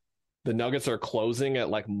 I think the Nuggets are closing at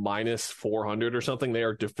like minus 400 or something. They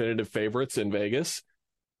are definitive favorites in Vegas.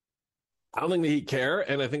 I don't think the Heat care,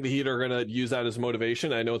 and I think the Heat are going to use that as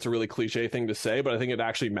motivation. I know it's a really cliche thing to say, but I think it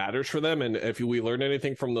actually matters for them. And if we learn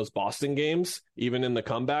anything from those Boston games, even in the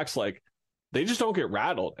comebacks, like, they just don't get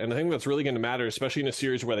rattled. And I think that's really going to matter, especially in a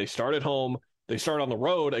series where they start at home, they start on the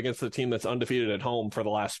road against the team that's undefeated at home for the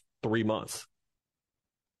last 3 months.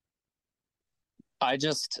 I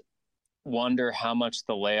just wonder how much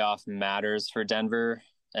the layoff matters for Denver.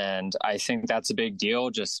 And I think that's a big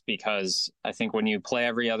deal, just because I think when you play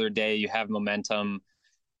every other day, you have momentum.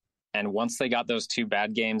 And once they got those 2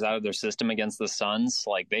 bad games out of their system against the Suns,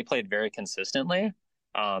 like, they played very consistently.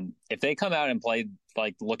 If they come out and play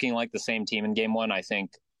like looking like the same team in game 1, I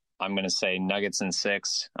think I'm going to say Nuggets in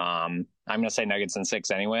 6. I'm going to say Nuggets in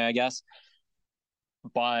 6 anyway, I guess.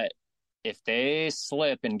 But if they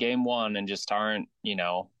slip in game 1 and just aren't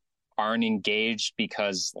engaged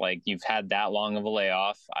because, like, you've had that long of a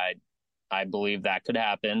layoff, I believe that could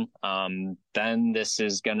happen. Then this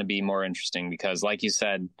is going to be more interesting because, like you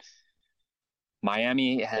said,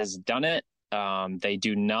 Miami has done it. They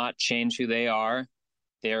do not change who they are.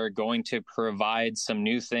 They're going to provide some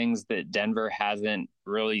new things that Denver hasn't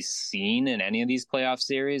really seen in any of these playoff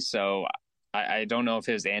series. So I don't know if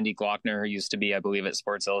it was Andy Glockner, who used to be, I believe, at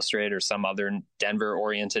Sports Illustrated, or some other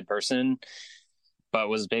Denver-oriented person, but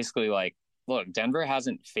was basically like, look, Denver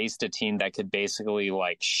hasn't faced a team that could basically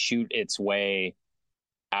like shoot its way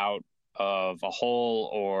out of a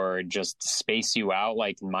hole or just space you out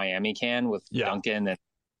like Miami can with Duncan,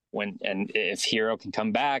 and if Hero can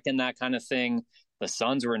come back and that kind of thing. The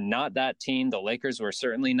Suns were not that team. The Lakers were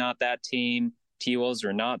certainly not that team. T-Wolves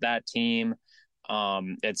were not that team.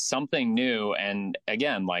 It's something new. And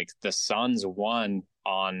again, like, the Suns won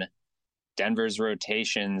on Denver's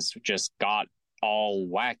rotations, just got all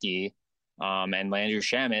wacky. And Landry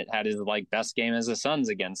Shamet had his like best game as the Suns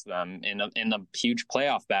against them in a huge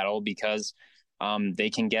playoff battle because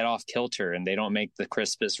they can get off kilter and they don't make the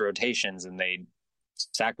crispest rotations, and they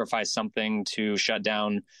sacrifice something to shut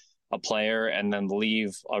down a player and then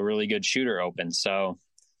leave a really good shooter open. So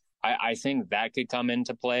I think that could come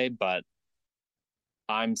into play, but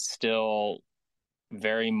I'm still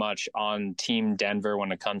very much on Team Denver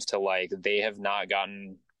when it comes to, like, they have not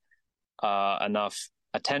gotten enough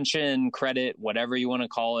attention, credit, whatever you want to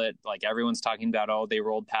call it. Like, everyone's talking about, oh, they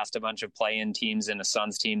rolled past a bunch of play-in teams and a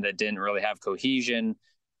Suns team that didn't really have cohesion.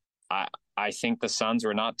 I I think the Suns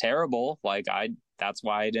were not terrible. That's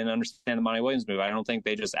why I didn't understand the Monty Williams move. I don't think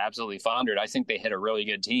they just absolutely floundered. I think they hit a really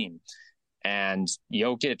good team. And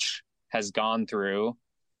Jokic has gone through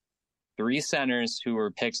 3 centers who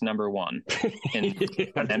were picked number 1 in an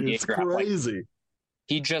NBA draft. Crazy.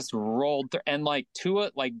 He just rolled through, and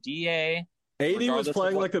Tua, DA. AD was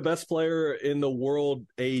playing like the best player in the world,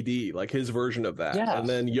 AD, like his version of that. Yeah. And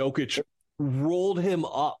then Jokic rolled him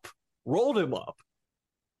up.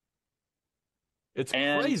 It's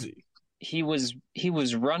crazy. He was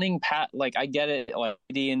running I get it,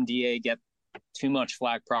 AD and DA get too much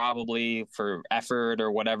flack probably for effort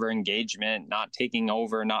or whatever, engagement, not taking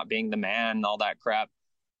over, not being the man, all that crap.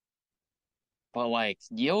 But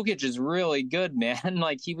Jokic is really good, man.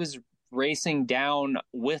 He was racing down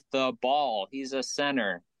with the ball. He's a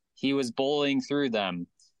center. He was bowling through them.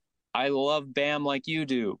 I love Bam like you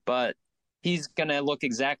do, but he's going to look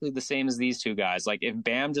exactly the same as these two guys. If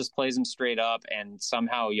Bam just plays him straight up and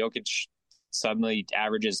somehow Jokic suddenly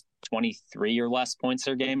averages 23 or less points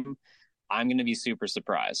per game, I'm going to be super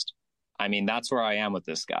surprised. I mean, that's where I am with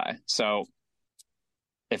this guy. So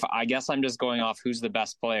I guess I'm just going off who's the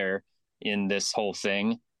best player in this whole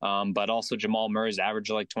thing. But also Jamal Murray's average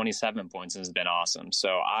 27 points and has been awesome.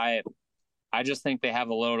 So I just think they have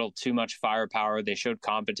a little too much firepower. They showed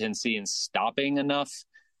competency in stopping enough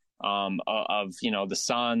of the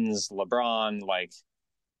Suns, LeBron,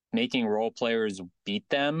 making role players beat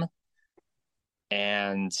them.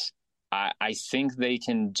 And I think they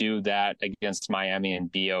can do that against Miami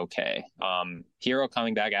and be okay. Hero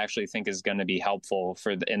coming back, I actually think is going to be helpful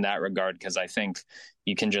in that regard, because I think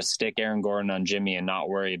you can just stick Aaron Gordon on Jimmy and not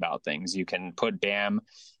worry about things. You can put Bam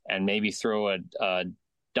and maybe throw a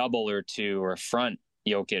double or two or front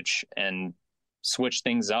Jokic and switch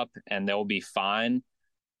things up, and they'll be fine.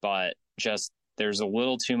 But just there's a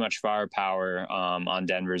little too much firepower on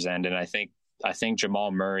Denver's end, and I think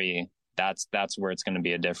Jamal Murray. That's where it's going to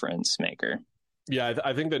be a difference maker. Yeah,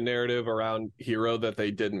 I think the narrative around Hero that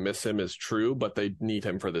they didn't miss him is true, but they need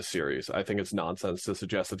him for this series. I think it's nonsense to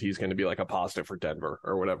suggest that he's going to be a positive for Denver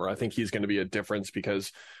or whatever. I think he's going to be a difference,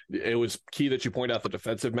 because it was key that you point out the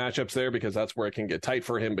defensive matchups there, because that's where it can get tight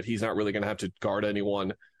for him, but he's not really going to have to guard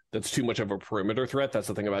anyone that's too much of a perimeter threat. That's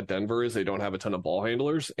the thing about Denver, is they don't have a ton of ball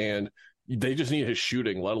handlers, and they just need his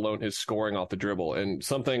shooting, let alone his scoring off the dribble. And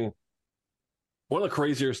one of the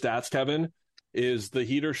crazier stats, Kevin, is the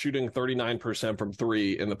Heat are shooting 39% from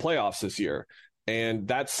 3 in the playoffs this year. And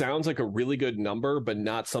that sounds like a really good number, but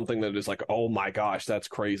not something that is oh my gosh, that's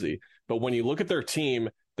crazy. But when you look at their team,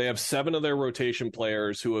 they have 7 of their rotation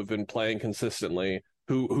players who have been playing consistently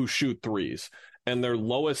who shoot threes. And their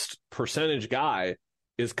lowest percentage guy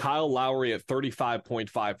is Kyle Lowry at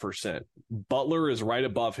 35.5%. Butler is right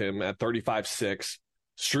above him at 35.6%.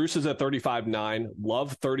 Strus is at 35.9,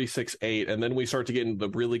 Love 36.8, and then we start to get into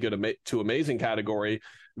the really good to amazing category.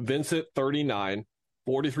 Vincent 39,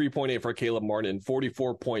 43.8 for Caleb Martin,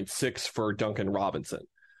 44.6 for Duncan Robinson.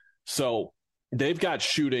 So they've got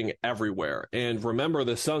shooting everywhere. And remember,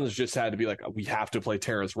 the Suns just had to be we have to play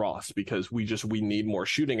Terrence Ross, because we need more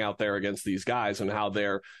shooting out there against these guys, and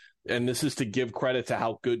and this is to give credit to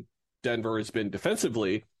how good Denver has been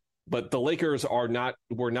defensively. But the Lakers were not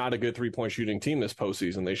a good 3-point shooting team this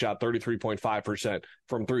postseason. They shot 33.5%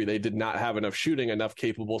 from 3. They did not have enough shooting, enough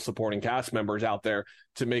capable supporting cast members out there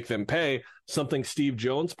to make them pay. Something Steve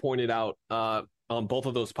Jones pointed out on both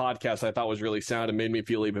of those podcasts I thought was really sound and made me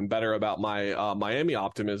feel even better about my Miami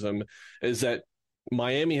optimism, is that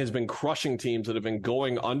Miami has been crushing teams that have been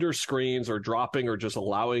going under screens or dropping or just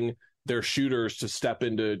allowing their shooters to step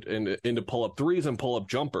into pull-up threes and pull-up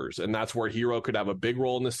jumpers. And that's where Hero could have a big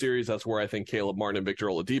role in this series. That's where I think Caleb Martin and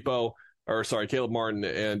Caleb Martin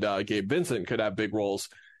and Gabe Vincent could have big roles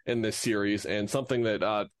in this series. And something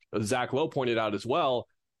that Zach Lowe pointed out as well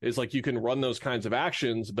is you can run those kinds of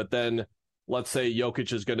actions, but then let's say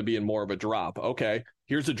Jokic is going to be in more of a drop. Okay,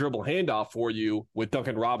 here's a dribble handoff for you with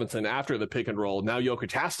Duncan Robinson after the pick and roll. Now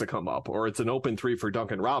Jokic has to come up, or it's an open 3 for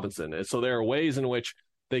Duncan Robinson. And so there are ways in which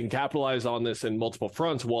they can capitalize on this in multiple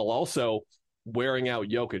fronts while also wearing out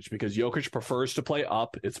Jokic, because Jokic prefers to play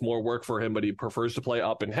up. It's more work for him, but he prefers to play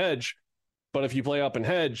up and hedge. But if you play up and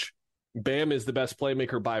hedge, Bam is the best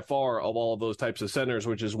playmaker by far of all of those types of centers,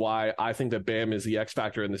 which is why I think that Bam is the X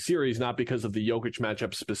factor in the series, not because of the Jokic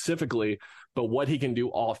matchup specifically, but what he can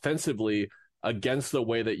do offensively against the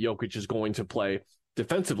way that Jokic is going to play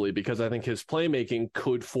defensively, because I think his playmaking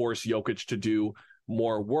could force Jokic to do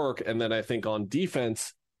more work. And then I think on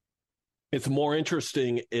defense, it's more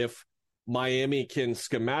interesting if Miami can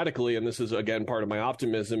schematically, and this is again part of my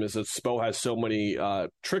optimism, is that Spo has so many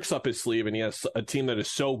tricks up his sleeve, and he has a team that is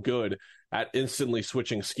so good at instantly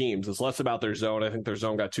switching schemes. It's less about their zone. I think their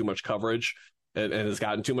zone got too much coverage and has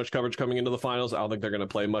gotten too much coverage coming into the finals. I don't think they're going to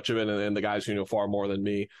play much of it. And the guys who know far more than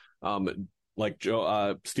me, like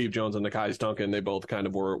Steve Jones and Nekias Duncan, they both kind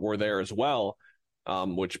of were there as well.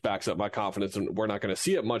 Which backs up my confidence, and we're not going to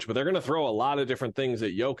see it much, but they're going to throw a lot of different things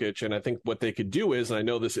at Jokic. And I think what they could do is, and I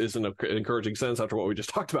know this isn't an encouraging sense after what we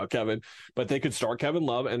just talked about, Kevin, but they could start Kevin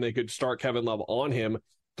Love, and they could start Kevin Love on him,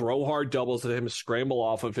 throw hard doubles at him, scramble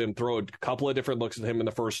off of him, throw a couple of different looks at him in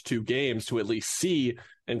the first 2 games to at least see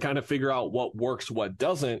and kind of figure out what works, what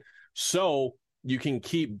doesn't. So you can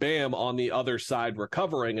keep Bam on the other side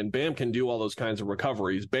recovering, and Bam can do all those kinds of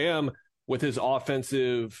recoveries. Bam, with his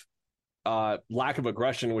offensive lack of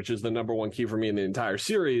aggression, which is the number one key for me in the entire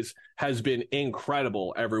series, has been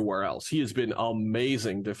incredible everywhere else. He has been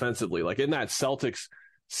amazing defensively. Like in that Celtics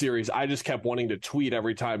series, I just kept wanting to tweet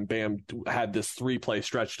every time Bam had this 3-play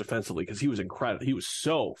stretch defensively because he was incredible. He was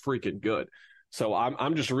so freaking good. So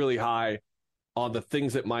I'm just really high on the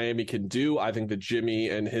things that Miami can do. I think that Jimmy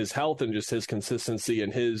and his health and just his consistency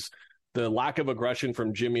and the lack of aggression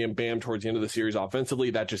from Jimmy and Bam towards the end of the series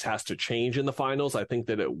offensively, that just has to change in the finals. I think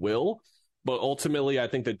that it will. But ultimately, I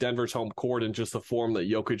think that Denver's home court and just the form that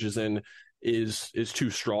Jokic is in is too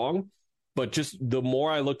strong. But just the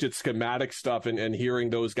more I looked at schematic stuff and hearing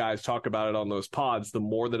those guys talk about it on those pods, the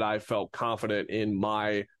more that I felt confident in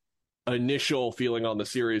my initial feeling on the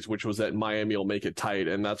series, which was that Miami will make it tight.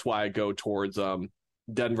 And that's why I go towards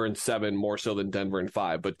Denver in 7 more so than Denver in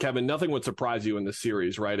 5. But Kevin, nothing would surprise you in this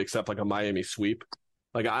series, right? Except like a Miami sweep.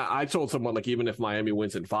 Like I told someone, like, even if Miami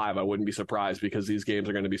wins in 5, I wouldn't be surprised because these games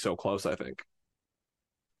are going to be so close, I think.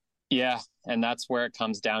 Yeah. And that's where it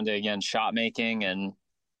comes down to, again, shot making. And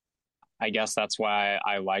I guess that's why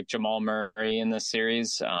I like Jamal Murray in this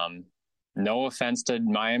series. No offense to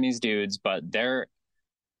Miami's dudes, but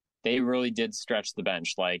they really did stretch the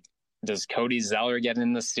bench. Like, does Cody Zeller get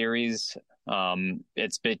in the series?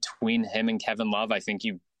 It's between him and Kevin Love. I think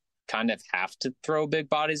you kind of have to throw big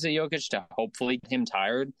bodies at Jokic to hopefully get him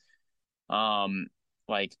tired.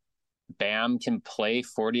 Like Bam can play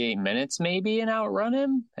 48 minutes maybe and outrun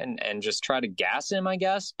him and just try to gas him, I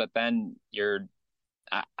guess. But then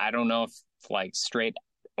I don't know if like straight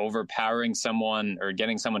overpowering someone or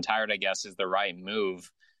getting someone tired, I guess, is the right move.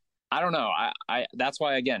 I don't know. I that's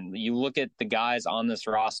why, again, you look at the guys on this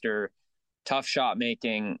roster, tough shot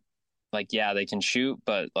making. Like, yeah, they can shoot,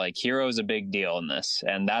 but like Hero is a big deal in this.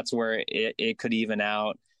 And that's where it could even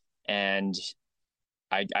out. And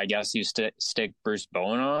I guess you stick Bruce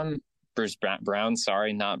Brown,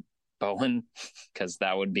 sorry, not Bowen, because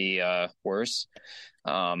that would be worse.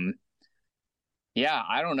 Yeah,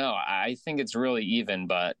 I don't know. I think it's really even,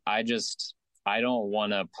 but I don't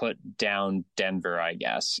want to put down Denver, I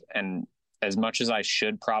guess. And as much as I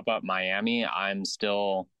should prop up Miami, I'm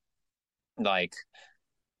still like,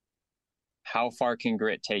 how far can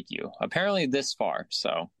grit take you? Apparently this far.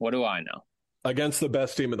 So what do I know? Against the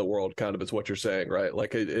best team in the world, kind of, is what you're saying, right?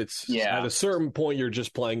 Like it's at a certain point, you're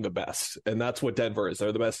just playing the best. And that's what Denver is.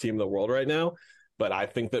 They're the best team in the world right now. But I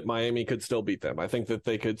think that Miami could still beat them. I think that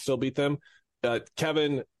they could still beat them.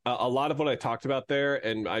 Kevin, a lot of what I talked about there,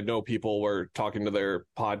 and I know people were talking to their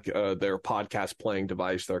podcast playing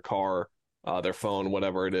device, their car, their phone,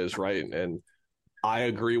 whatever it is, right? And I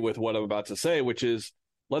agree with what I'm about to say, which is,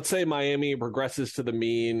 let's say Miami regresses to the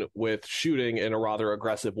mean with shooting in a rather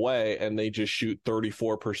aggressive way, and they just shoot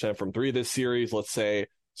 34% from 3 this series. Let's say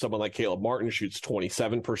someone like Caleb Martin shoots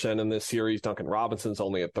 27% in this series. Duncan Robinson's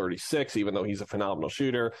only at 36, even though he's a phenomenal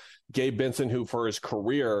shooter. Gabe Benson, who for his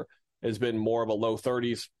career has been more of a low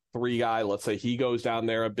 30s 3 guy, let's say he goes down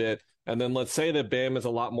there a bit. And then let's say that Bam is a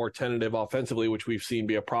lot more tentative offensively, which we've seen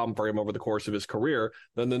be a problem for him over the course of his career,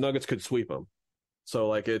 then the Nuggets could sweep him. So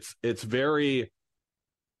like it's very...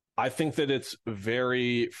 I think that it's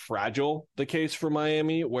very fragile, the case for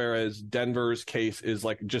Miami, whereas Denver's case is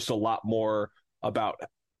like just a lot more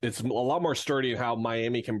it's a lot more sturdy in how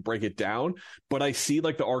Miami can break it down. But I see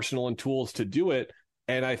like the arsenal and tools to do it.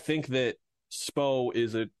 And I think that Spo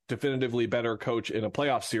is a definitively better coach in a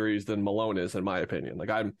playoff series than Malone is, in my opinion. Like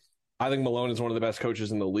I think Malone is one of the best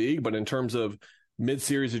coaches in the league, but in terms of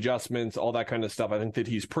mid-series adjustments, all that kind of stuff, I think that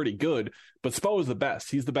he's pretty good. But Spo is the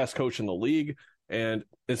best. He's the best coach in the league. And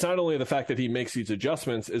it's not only the fact that he makes these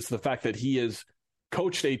adjustments, it's the fact that he has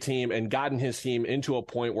coached a team and gotten his team into a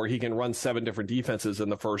point where he can run 7 different defenses in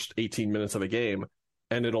the first 18 minutes of a game,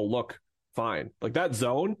 and it'll look fine. Like that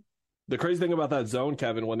zone, the crazy thing about that zone,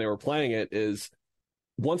 Kevin, when they were playing it is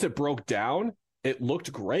once it broke down, it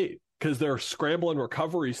looked great. because their scramble and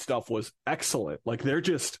recovery stuff was excellent. Like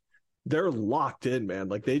they're locked in, man.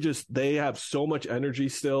 Like they have so much energy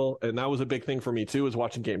still. And that was a big thing for me too, is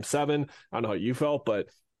watching game 7. I don't know how you felt, but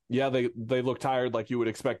yeah, they look tired like you would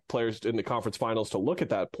expect players in the conference finals to look at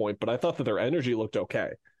that point. But I thought that their energy looked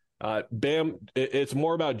okay. Bam, it's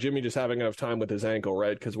more about Jimmy just having enough time with his ankle,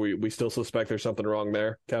 right? Because we still suspect there's something wrong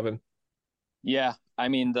there, Kevin. Yeah, I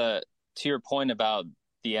mean, to your point about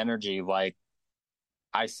the energy, like,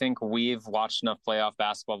 I think we've watched enough playoff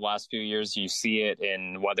basketball the last few years. You see it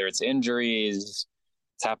in whether it's injuries.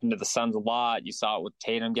 It's happened to the Suns a lot. You saw it with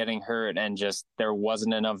Tatum getting hurt, and just there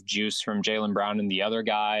wasn't enough juice from Jaylen Brown and the other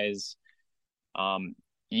guys.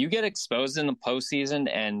 You get exposed in the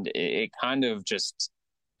postseason, and it kind of just,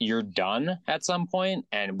 you're done at some point.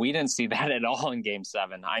 And we didn't see that at all in Game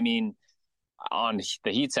 7. I mean, on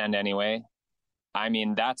the Heat's end anyway. I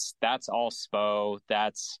mean, that's all Spo.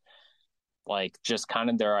 That's like just kind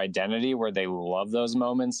of their identity, where they love those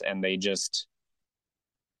moments and they just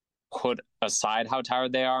put aside how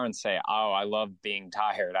tired they are and say, oh, I love being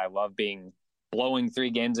tired. I love blowing 3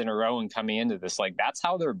 games in a row and coming into this. Like, that's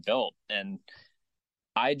how they're built. And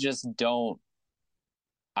I don't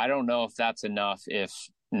know if that's enough if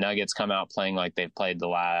Nuggets come out playing like they've played the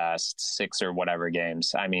last 6 or whatever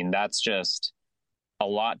games. I mean, that's just a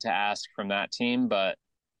lot to ask from that team, but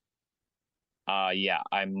yeah,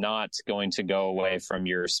 I'm not going to go away from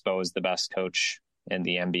your Spo's the best coach in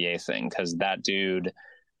the NBA thing, because that dude,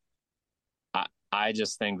 I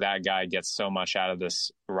just think that guy gets so much out of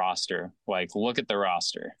this roster. Like, look at the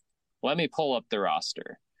roster. Let me pull up the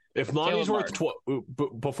roster. If Monty's worth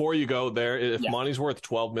before you go there, if Monty's worth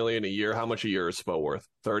 $12 million a year, how much a year is Spo worth?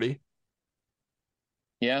 30?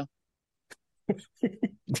 Yeah.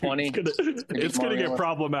 20. It's going to get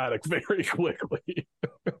problematic very quickly.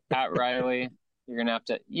 Pat Riley, you're going to have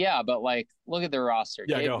to. Yeah, but like, look at the roster.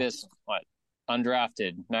 Yeah, Gabe Vincent,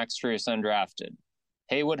 undrafted. Max Strus, undrafted.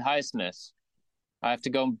 Haywood Highsmith. I have to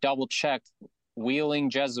go double check. Wheeling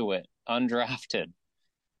Jesuit, undrafted.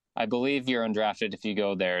 I believe you're undrafted if you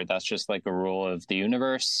go there. That's just like a rule of the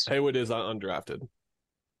universe. Haywood is undrafted.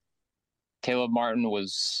 Caleb Martin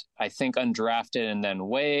was, I think, undrafted and then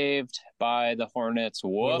waived by the Hornets.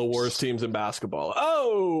 Whoops. One of the worst teams in basketball.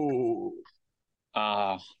 Oh!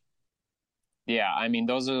 Yeah, I mean,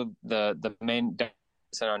 those are the main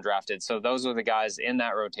undrafted. So those are the guys in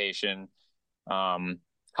that rotation.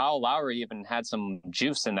 Kyle Lowry even had some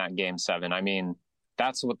juice in that Game 7. I mean,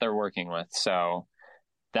 that's what they're working with. So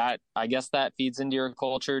that, I guess that feeds into your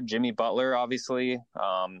culture. Jimmy Butler, obviously,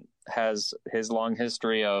 has his long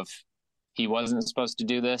history of he wasn't supposed to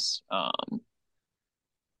do this.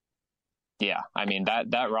 Yeah, I mean,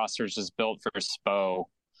 that roster is just built for Spo.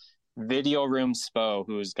 Video room Spo,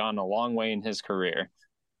 who's gone a long way in his career.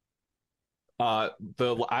 I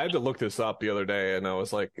had to look this up the other day, and I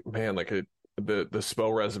was like, man, like the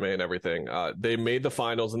Spo resume and everything. They made the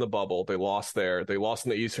finals in the bubble. They lost there. They lost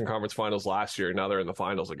in the Eastern Conference Finals last year. Now they're in the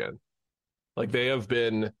finals again. Like, they have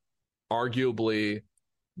been arguably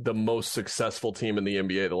the most successful team in the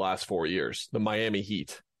NBA the last 4 years, the Miami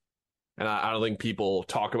Heat. And I don't think people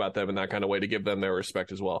talk about them in that kind of way to give them their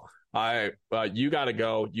respect as well. You got to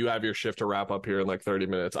go. You have your shift to wrap up here in like 30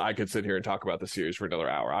 minutes. I could sit here and talk about the series for another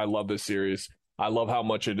hour. I love this series. I love how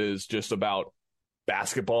much it is just about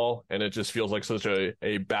basketball, and it just feels like such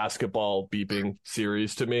a basketball beeping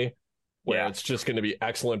series to me, where it's just going to be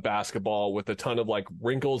excellent basketball with a ton of like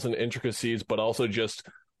wrinkles and intricacies, but also just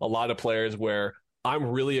a lot of players where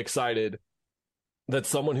I'm really excited that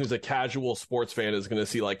someone who's a casual sports fan is going to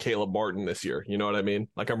see like Caleb Martin this year. You know what I mean?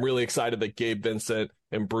 Like, I'm really excited that Gabe Vincent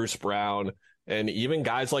and Bruce Brown and even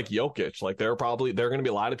guys like Jokic, like there are going to be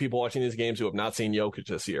a lot of people watching these games who have not seen Jokic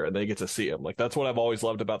this year, and they get to see him. Like, that's what I've always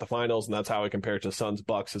loved about the finals. And that's how I compare it to Suns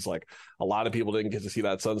Bucks, is like a lot of people didn't get to see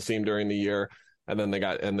that Suns team during the year. And then they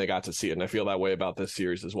got to see it. And I feel that way about this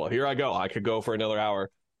series as well. Here I go. I could go for another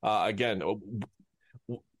hour. Again, I'll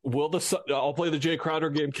play the Jay Crowder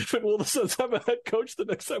game. Kevin, will the Suns have a head coach the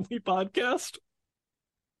next time we podcast?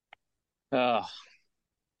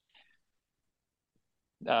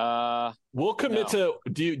 We'll commit to.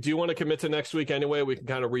 Do you want to commit to next week anyway? We can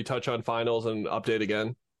kind of retouch on finals and update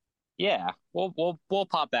again. Yeah, we'll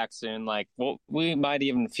pop back soon. Like, we might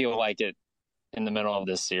even feel like it in the middle of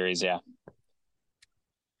this series. Yeah.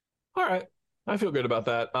 All right, I feel good about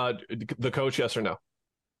that. The coach, yes or no?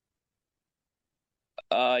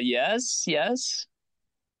 Yes.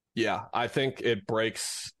 Yeah, I think it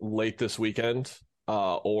breaks late this weekend,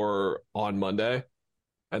 or on Monday,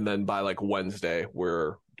 and then by like Wednesday,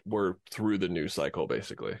 we're through the news cycle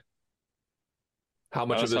basically. How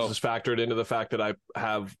much of this is factored into the fact that I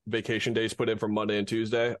have vacation days put in for Monday and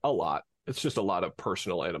Tuesday? A lot. It's just a lot of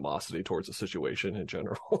personal animosity towards the situation in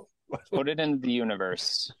general. Put it in the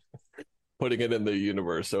universe. Putting it in the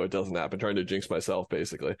universe so it doesn't happen. Trying to jinx myself,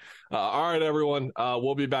 basically. All right, everyone.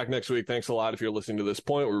 We'll be back next week. Thanks a lot if you're listening to this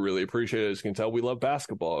point. We really appreciate it. As you can tell, we love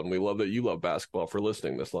basketball, and we love that you love basketball for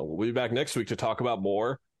listening this long. We'll be back next week to talk about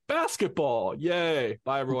more basketball. Yay.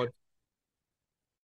 Bye, everyone.